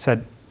did. He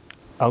said,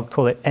 I'll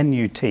call it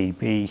NUT,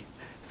 be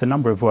the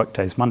number of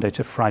workdays, Monday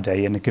to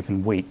Friday in a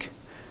given week,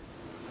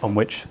 on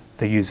which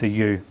the user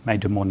U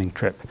made a morning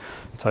trip.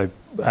 So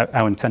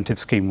our incentive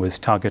scheme was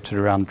targeted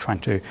around trying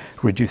to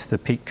reduce the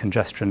peak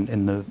congestion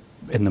in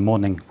the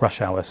morning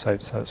rush hour. So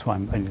that's why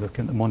I'm only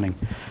looking at the morning.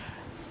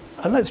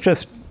 And let's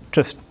just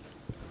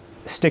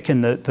stick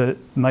in the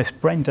most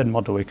brain-dead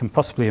model we can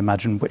possibly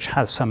imagine, which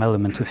has some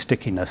element of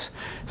stickiness.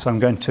 So I'm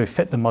going to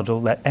fit the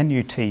model, let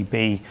NUT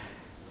be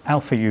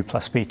alpha U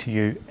plus beta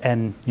U,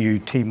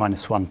 NUT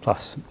minus 1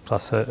 plus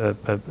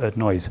a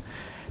noise.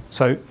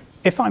 So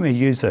if I'm a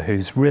user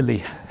who's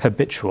really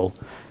habitual,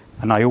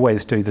 and I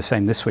always do the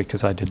same this week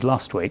as I did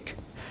last week,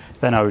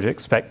 then I would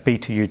expect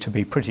beta U to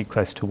be pretty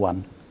close to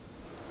 1.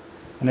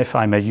 And if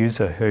I'm a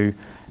user who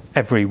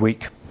every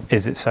week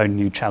is its own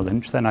new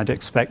challenge, then I'd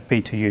expect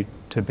beta U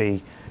to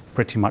be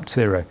pretty much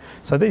 0.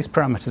 So these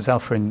parameters,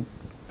 alpha and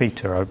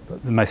beta, are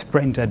the most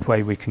brain-dead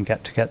way we can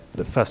get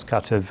the first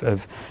cut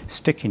of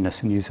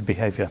stickiness in user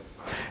behavior.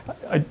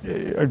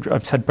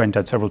 I've said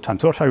brain-dead several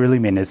times. What I really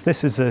mean is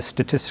this is a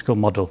statistical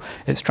model.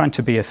 It's trying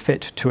to be a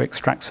fit to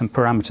extract some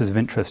parameters of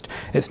interest.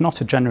 It's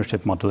not a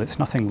generative model. It's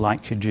nothing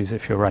like you'd use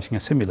if you're writing a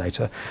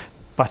simulator,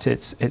 but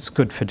it's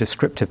good for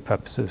descriptive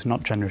purposes,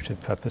 not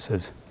generative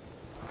purposes.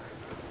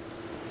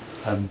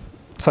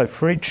 So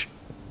for each,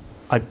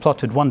 I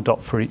plotted one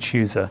dot for each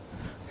user,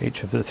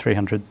 each of the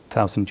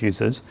 300,000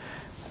 users.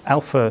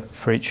 Alpha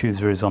for each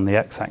user is on the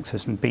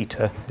x-axis and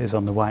beta is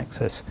on the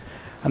y-axis.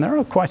 And there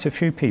are quite a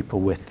few people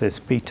with this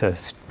beta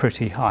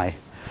pretty high.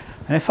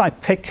 And if I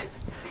pick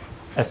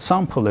a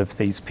sample of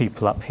these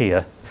people up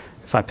here,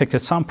 if I pick a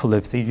sample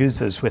of the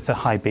users with a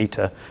high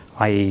beta,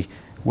 i.e.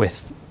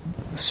 with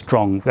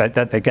strong,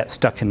 that they get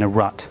stuck in a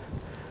rut,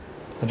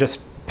 I just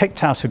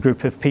picked out a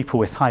group of people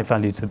with high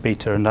values of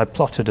beta and I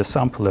plotted a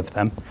sample of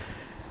them.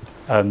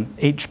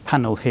 Each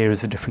panel here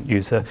is a different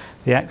user.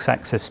 The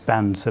x-axis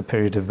spans a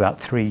period of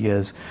about 3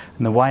 years,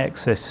 and the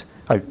y-axis,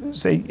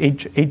 so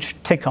each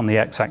tick on the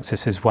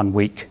x-axis is 1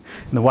 week,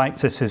 and the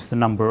y-axis is the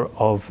number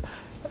of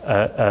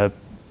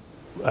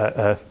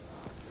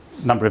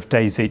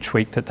days each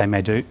week that they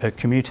made a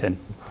commute in.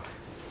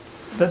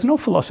 There's an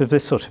awful lot of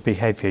this sort of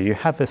behavior. You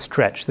have a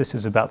stretch, this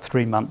is about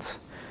 3 months,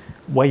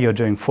 where you're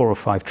doing 4 or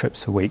 5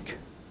 trips a week,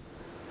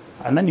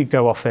 and then you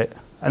go off it,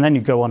 and then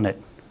you go on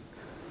it.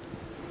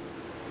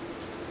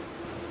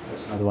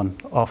 There's another one,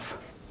 off,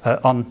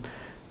 on,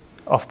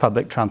 off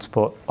public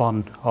transport,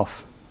 on,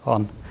 off,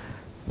 on.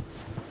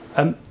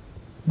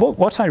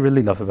 What I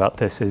really love about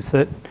this is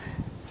that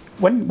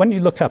when you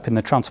look up in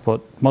the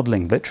transport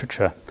modeling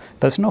literature,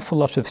 there's an awful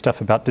lot of stuff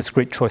about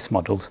discrete choice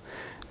models.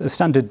 The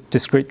standard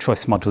discrete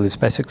choice model is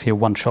basically a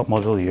one-shot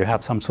model. You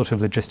have some sort of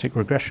logistic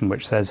regression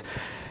which says,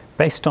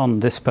 based on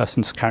this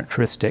person's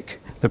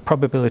characteristic, the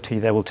probability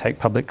they will take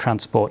public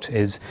transport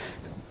is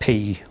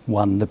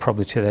P1, the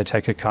probability they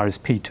take a car is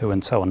P2,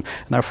 and so on.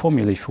 And there are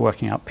formulae for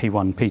working out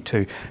P1,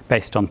 P2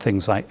 based on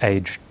things like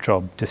age,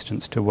 job,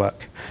 distance to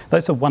work.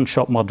 Those are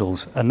one-shot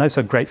models, and those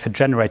are great for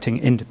generating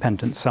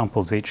independent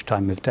samples each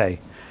time of day.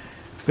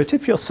 But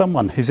if you're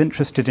someone who's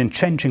interested in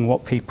changing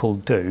what people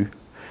do,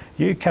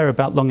 you care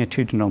about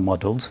longitudinal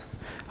models,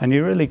 and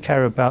you really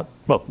care about,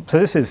 well, so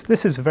this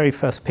is the very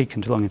first peek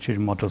into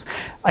longitudinal models.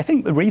 I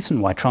think the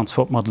reason why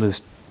transport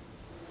modelers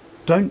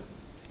don't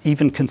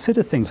even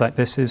consider things like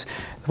this is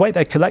the way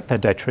they collect their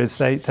data is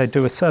they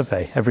do a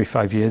survey. Every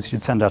 5 years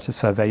you'd send out a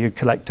survey, you'd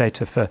collect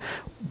data for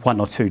 1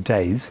 or 2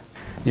 days,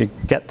 you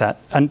get that.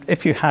 And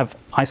if you have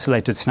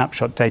isolated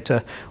snapshot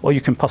data, all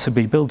you can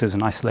possibly build is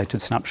an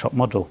isolated snapshot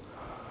model.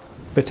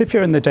 But if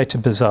you're in the data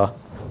bazaar,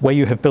 where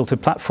you have built a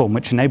platform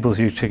which enables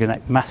you to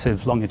connect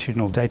massive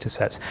longitudinal data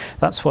sets,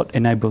 that's what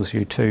enables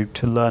you to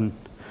learn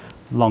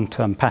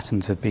long-term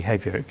patterns of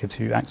behavior. It gives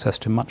you access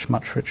to much,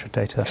 much richer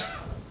data.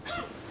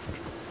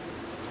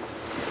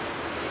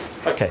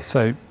 Okay,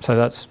 so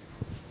that's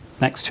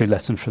next 2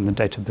 lessons from the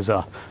data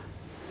bazaar.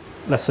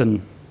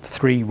 Lesson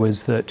 3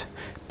 was that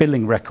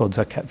billing records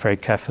are kept very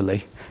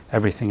carefully.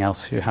 Everything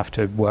else, you have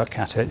to work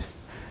at it.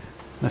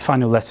 The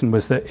final lesson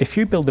was that if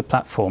you build a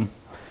platform,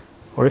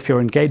 or if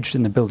you're engaged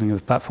in the building of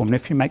a platform, and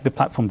if you make the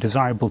platform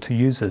desirable to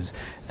users,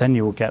 then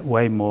you will get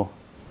way more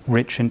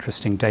rich,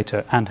 interesting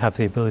data and have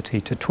the ability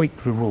to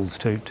tweak the rules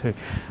to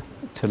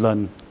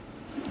learn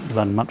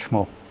much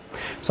more.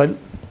 So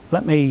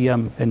let me,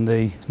 in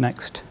the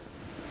next,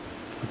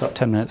 I've got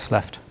 10 minutes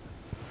left.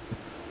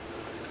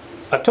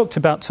 I've talked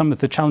about some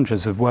of the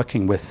challenges of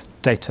working with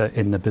data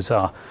in the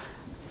bazaar.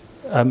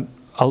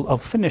 I'll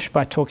finish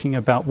by talking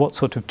about what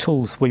sort of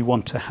tools we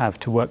want to have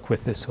to work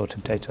with this sort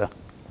of data.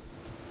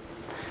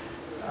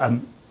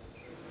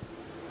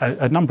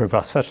 A number of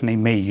us, certainly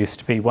me, used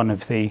to be one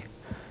of the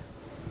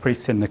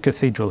priests in the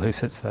cathedral who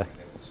sits there.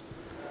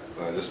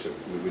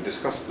 We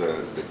discussed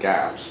the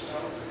gaps.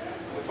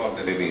 I thought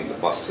that maybe in the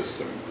bus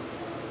system,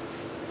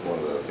 one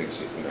of the things,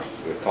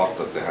 we thought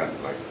that they had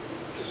like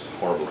just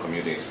horrible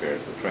commuting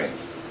experience with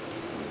trains.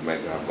 They might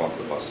have gone to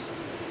the bus.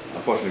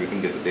 Unfortunately, we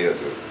couldn't get the data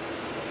to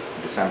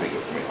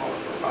disambiguate, all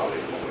of the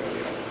validate one way or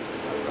the other.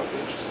 That would be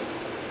interesting.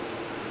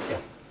 Yeah.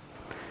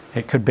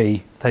 It could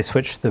be they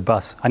switched the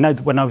bus. I know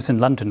that when I was in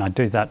London, I'd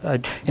do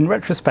that. In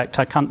retrospect,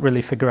 I can't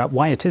really figure out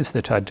why it is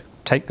that I'd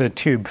take the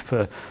tube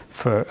for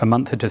a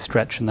month at a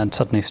stretch and then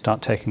suddenly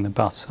start taking the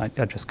bus. I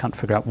just can't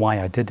figure out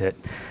why I did it.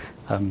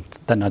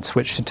 Then I'd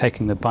switch to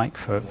taking the bike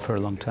for a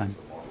long time.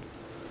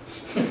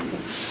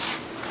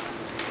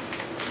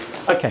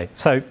 Okay,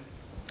 so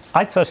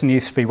I certainly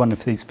used to be one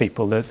of these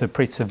people, the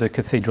priests of the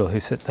cathedral who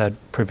sit there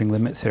proving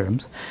limit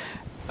theorems.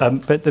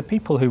 But the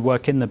people who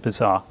work in the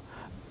bazaar,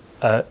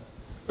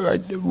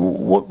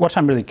 what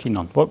I'm really keen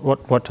on,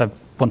 what I've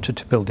wanted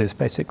to build is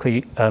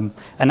basically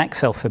an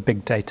Excel for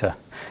big data.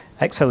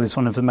 Excel is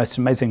one of the most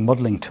amazing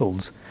modeling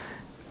tools,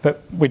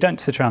 but we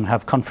don't sit around and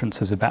have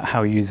conferences about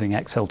how you're using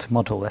Excel to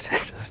model.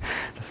 That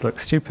just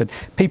looks stupid.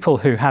 People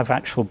who have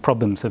actual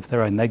problems of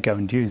their own, they go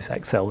and use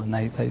Excel and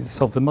they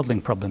solve the modeling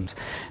problems.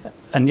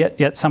 And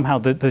yet somehow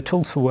the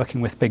tools for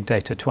working with big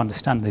data to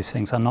understand these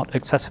things are not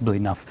accessible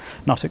enough,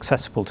 not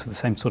accessible to the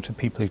same sort of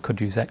people who could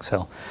use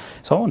Excel.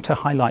 So I want to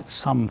highlight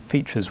some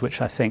features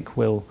which I think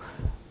will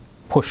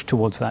push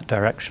towards that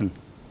direction.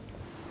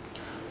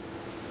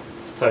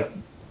 So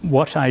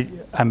what I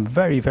am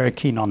very, very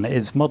keen on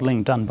is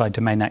modeling done by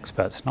domain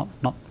experts, not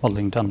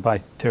modeling done by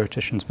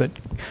theoreticians, but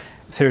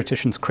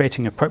theoreticians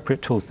creating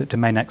appropriate tools that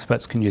domain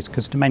experts can use,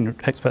 because domain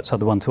experts are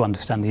the ones who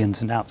understand the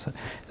ins and outs,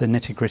 the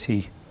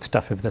nitty-gritty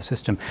stuff of the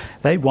system.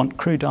 They want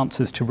crude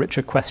answers to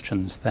richer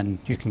questions than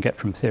you can get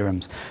from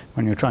theorems.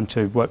 When you're trying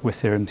to work with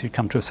theorems, you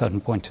come to a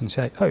certain point and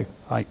say, oh,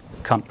 I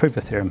can't prove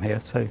a theorem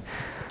here, so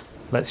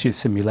let's use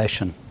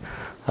simulation.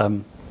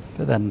 But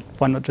then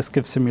why not just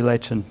give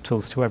simulation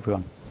tools to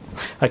everyone?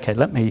 Okay,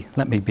 let me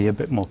be a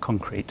bit more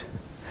concrete.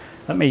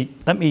 Let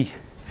me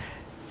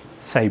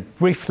say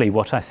briefly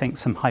what I think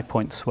some high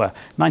points were.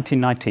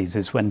 1990s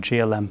is when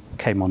GLM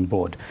came on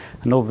board,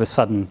 and all of a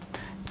sudden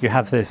you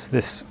have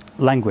this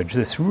language,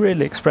 this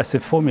really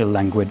expressive formula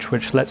language,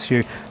 which lets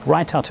you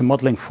write out a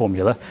modeling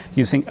formula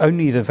using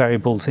only the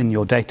variables in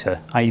your data,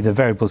 i.e. the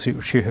variables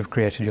which you have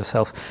created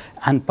yourself,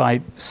 and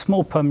by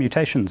small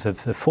permutations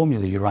of the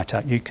formula you write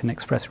out, you can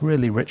express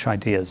really rich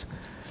ideas.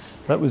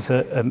 That was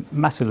a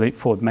massive leap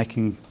forward,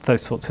 making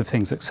those sorts of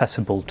things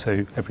accessible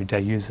to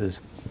everyday users.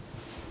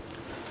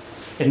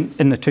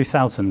 In the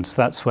 2000s,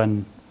 that's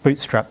when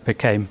Bootstrap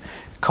became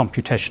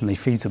computationally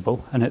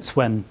feasible, and it's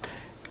when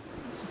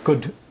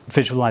good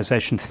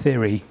visualization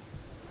theory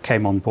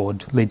came on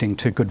board, leading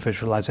to good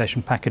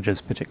visualization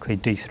packages, particularly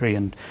D3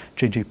 and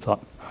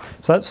ggplot.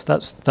 So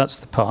that's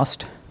the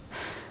past.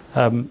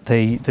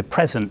 The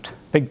present,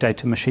 big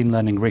data, machine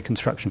learning,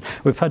 reconstruction.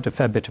 We've heard a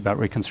fair bit about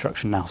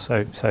reconstruction now,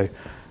 so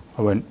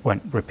I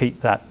won't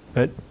repeat that.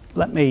 But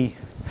let me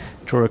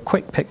draw a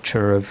quick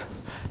picture of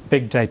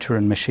big data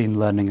and machine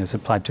learning as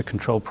applied to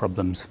control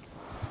problems.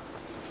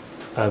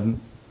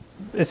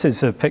 This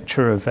is a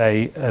picture of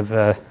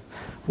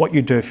what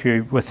you do if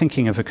you were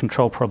thinking of a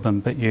control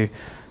problem, but you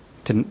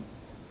didn't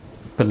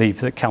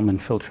believe that Kalman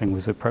filtering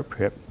was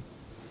appropriate.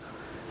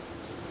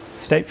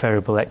 State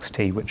variable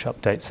xt, which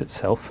updates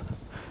itself,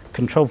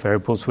 control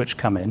variables which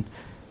come in,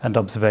 and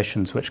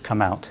observations which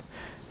come out.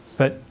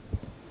 But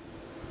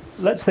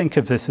let's think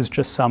of this as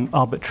just some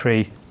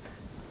arbitrary,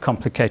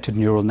 complicated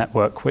neural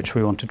network which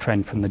we want to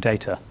train from the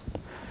data.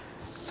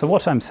 So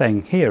what I'm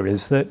saying here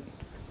is that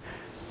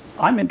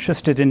I'm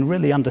interested in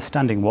really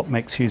understanding what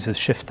makes users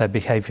shift their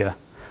behavior.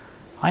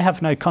 I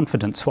have no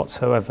confidence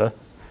whatsoever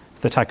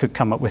that I could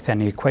come up with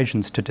any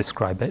equations to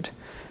describe it.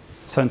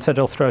 So instead,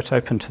 I'll throw it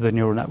open to the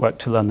neural network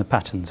to learn the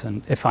patterns.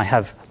 And if I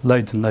have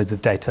loads and loads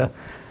of data,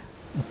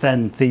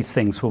 then these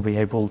things will be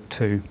able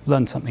to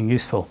learn something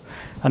useful.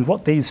 And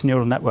what these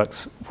neural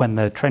networks, when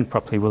they're trained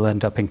properly, will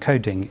end up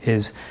encoding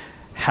is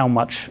how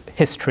much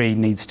history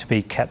needs to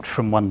be kept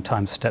from one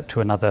time step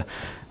to another,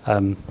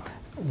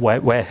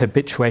 where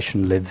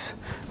habituation lives,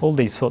 all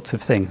these sorts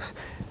of things.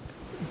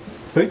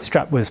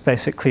 Bootstrap was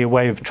basically a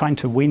way of trying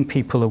to wean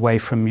people away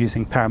from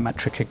using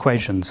parametric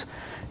equations,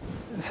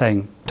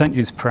 saying, don't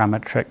use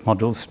parametric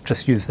models,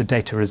 just use the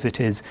data as it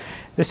is.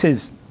 This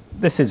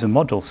is a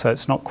model, so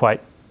it's not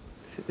quite,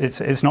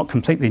 it's not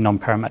completely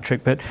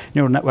non-parametric, but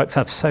neural networks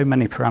have so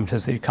many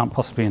parameters that you can't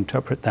possibly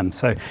interpret them.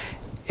 So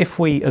if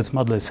we as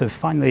modelers have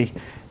finally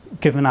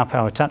given up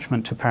our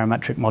attachment to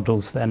parametric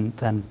models, then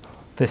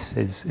this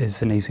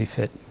is an easy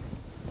fit.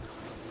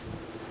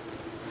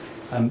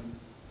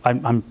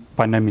 I'm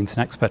by no means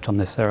an expert on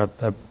this. There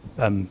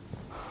are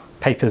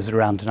papers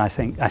around, and I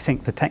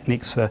think the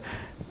techniques for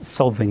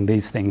solving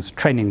these things,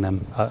 training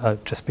them, are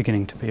just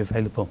beginning to be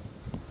available.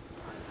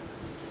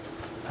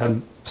 So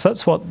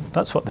that's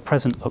what the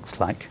present looks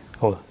like,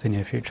 or the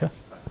near future.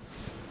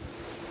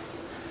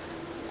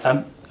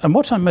 And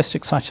what I'm most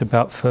excited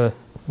about for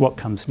what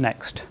comes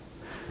next,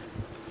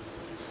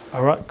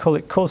 I call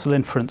it causal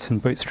inference in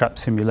Bootstrap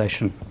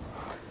simulation.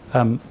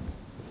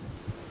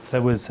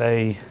 There was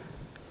I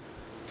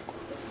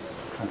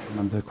can't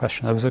remember the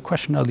question. There was a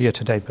question earlier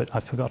today, but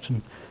I've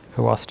forgotten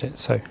who asked it,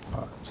 so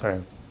sorry,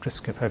 I'll just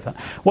skip over that.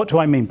 What do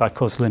I mean by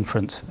causal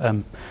inference?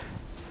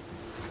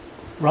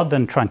 Rather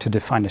than trying to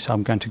define it,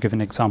 I'm going to give an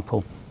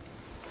example.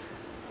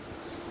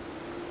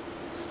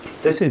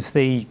 This is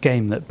the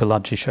game that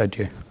Balaji showed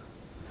you.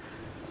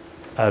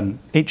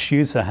 Each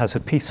user has a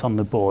piece on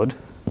the board,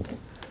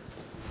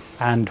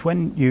 and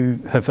when you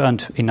have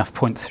earned enough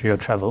points through your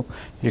travel,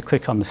 you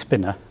click on the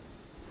spinner,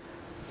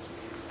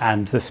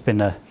 and the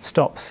spinner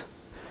stops,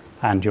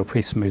 and your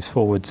piece moves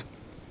forwards.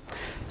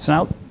 So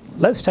now,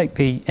 let's take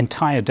the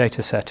entire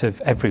data set of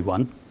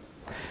everyone,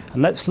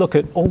 and let's look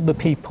at all the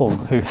people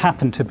who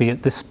happen to be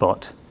at this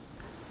spot.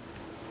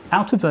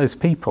 Out of those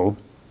people,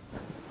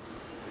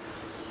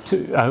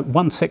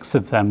 1/6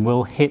 of them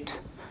will hit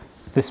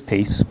this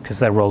piece, because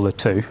they're roller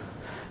 2,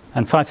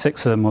 and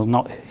 5/6 of them will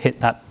not hit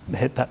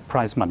that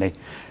prize money.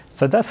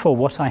 So therefore,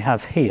 what I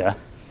have here,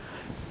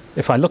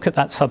 if I look at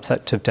that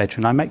subset of data,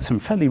 and I make some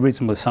fairly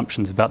reasonable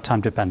assumptions about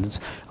time dependence,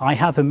 I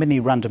have a mini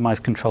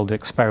randomized controlled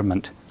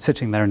experiment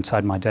sitting there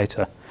inside my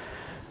data.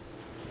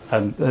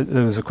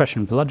 There was a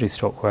question in Balaji's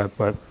talk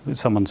where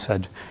someone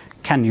said,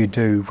 can you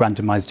do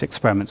randomized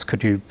experiments?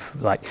 Could you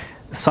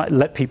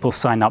let people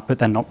sign up, but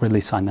then not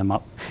really sign them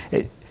up?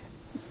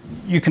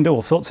 You can do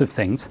all sorts of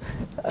things.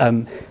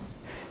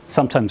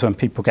 Sometimes when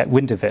people get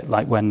wind of it,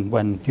 like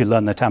when you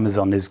learn that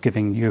Amazon is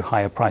giving you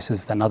higher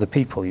prices than other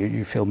people,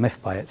 you feel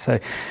miffed by it.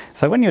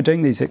 So when you're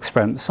doing these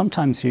experiments,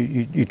 sometimes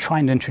you try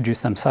and introduce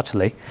them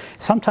subtly.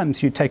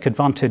 Sometimes you take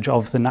advantage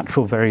of the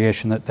natural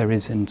variation that there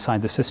is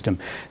inside the system.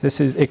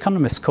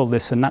 Economists call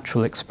this a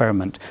natural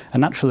experiment. A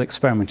natural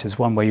experiment is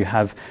one where you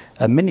have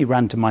a mini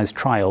randomized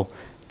trial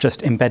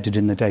just embedded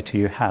in the data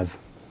you have.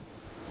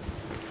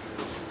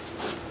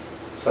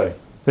 So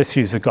this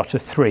user got a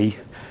 3.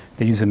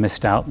 The user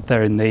missed out.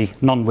 They're in the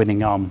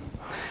non-winning arm.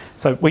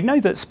 So we know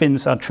that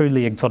spins are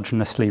truly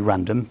exogenously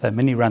random. They're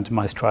mini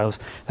randomized trials.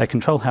 They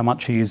control how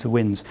much a user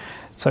wins.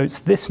 So it's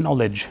this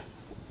knowledge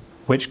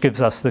which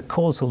gives us the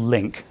causal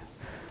link,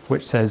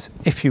 which says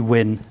if you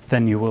win,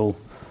 then you will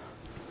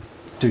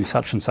do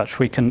such and such.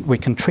 We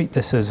can treat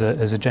this as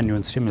a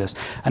genuine stimulus.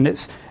 And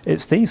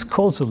it's these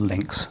causal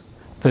links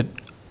that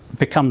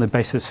become the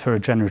basis for a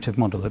generative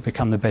model, that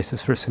become the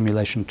basis for a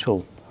simulation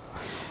tool.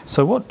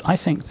 So what I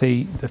think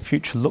the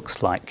future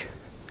looks like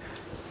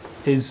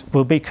is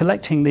we'll be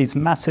collecting these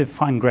massive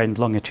fine-grained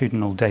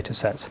longitudinal data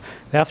sets.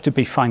 They have to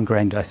be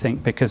fine-grained, I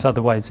think, because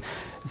otherwise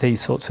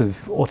these sorts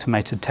of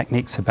automated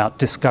techniques about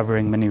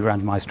discovering mini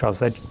randomized trials,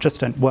 they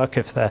just don't work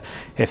if they're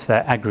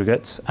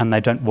aggregates, and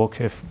they don't work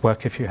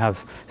if you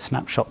have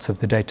snapshots of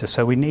the data.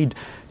 So we need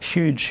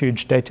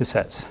huge data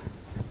sets.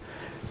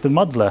 The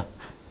modeler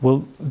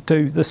will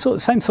do the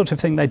same sort of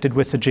thing they did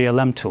with the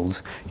GLM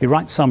tools. You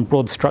write some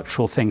broad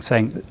structural thing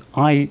saying,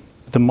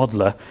 the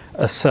modeler,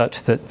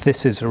 assert that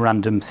this is a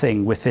random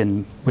thing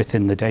within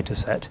the data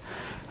set.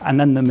 And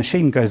then the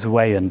machine goes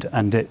away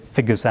and it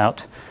figures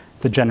out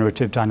the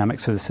generative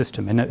dynamics of the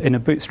system in a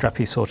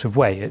bootstrappy sort of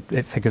way.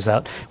 It figures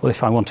out, well,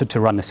 if I wanted to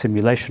run a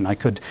simulation, I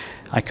could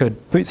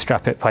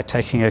bootstrap it by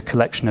taking a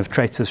collection of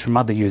traces from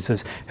other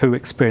users who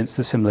experienced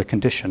the similar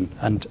condition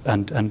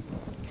and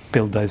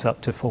build those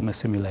up to form a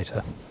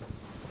simulator.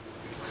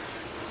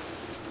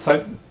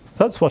 So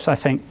that's what I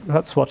think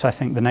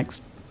the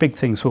next big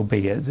things will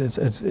be,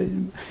 is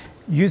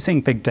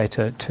using big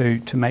data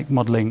to make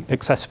modeling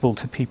accessible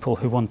to people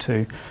who want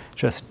to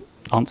just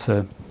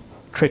answer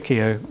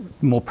trickier,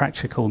 more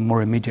practical,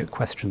 more immediate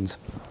questions.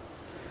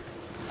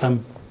 I'll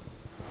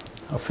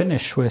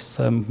finish with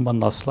one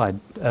last slide.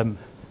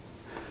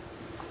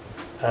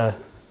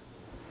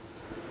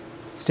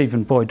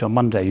 Stephen Boyd on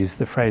Monday used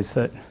the phrase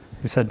that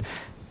he said,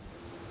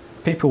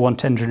 people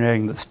want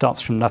engineering that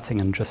starts from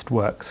nothing and just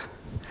works.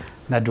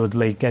 And Edward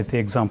Lee gave the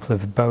example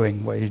of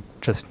Boeing, where you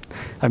just,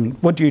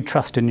 would you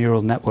trust a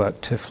neural network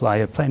to fly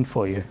a plane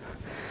for you?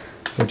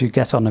 Would you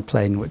get on a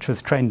plane which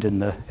was trained in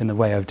the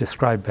way I've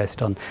described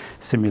based on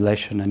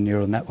simulation and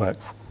neural network?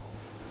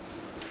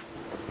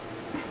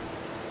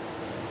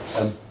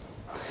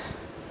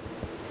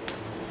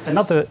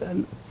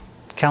 Another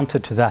counter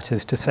to that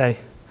is to say,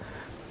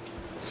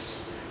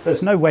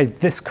 there's no way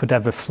this could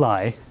ever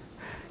fly,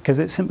 because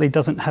it simply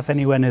doesn't have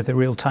anywhere near the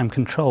real-time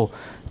control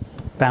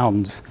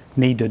bounds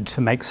needed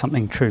to make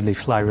something truly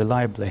fly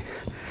reliably.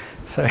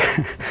 So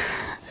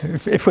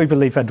if we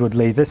believe Edward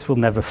Lee, this will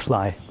never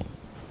fly.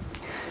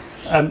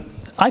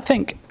 I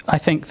think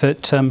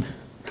that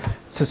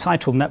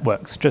societal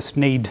networks just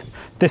need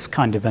this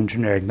kind of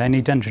engineering. They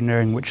need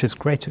engineering which is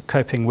great at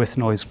coping with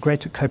noise,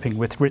 great at coping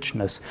with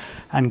richness,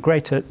 and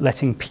great at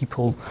letting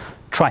people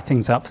try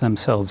things out for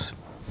themselves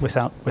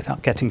without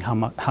getting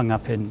hung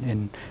up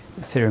in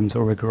theorems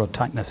or rigor or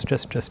tightness.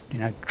 Just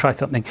try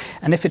something,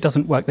 and if it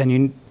doesn't work, then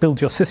you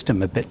build your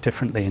system a bit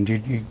differently and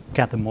you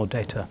gather more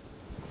data.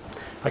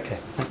 Okay,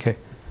 thank you.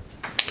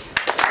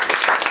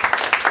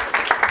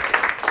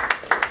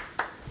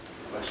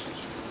 Questions?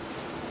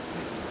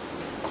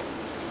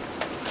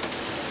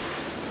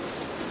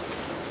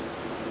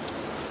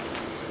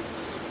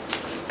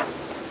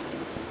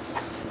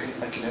 Okay,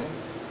 thank you, Damon.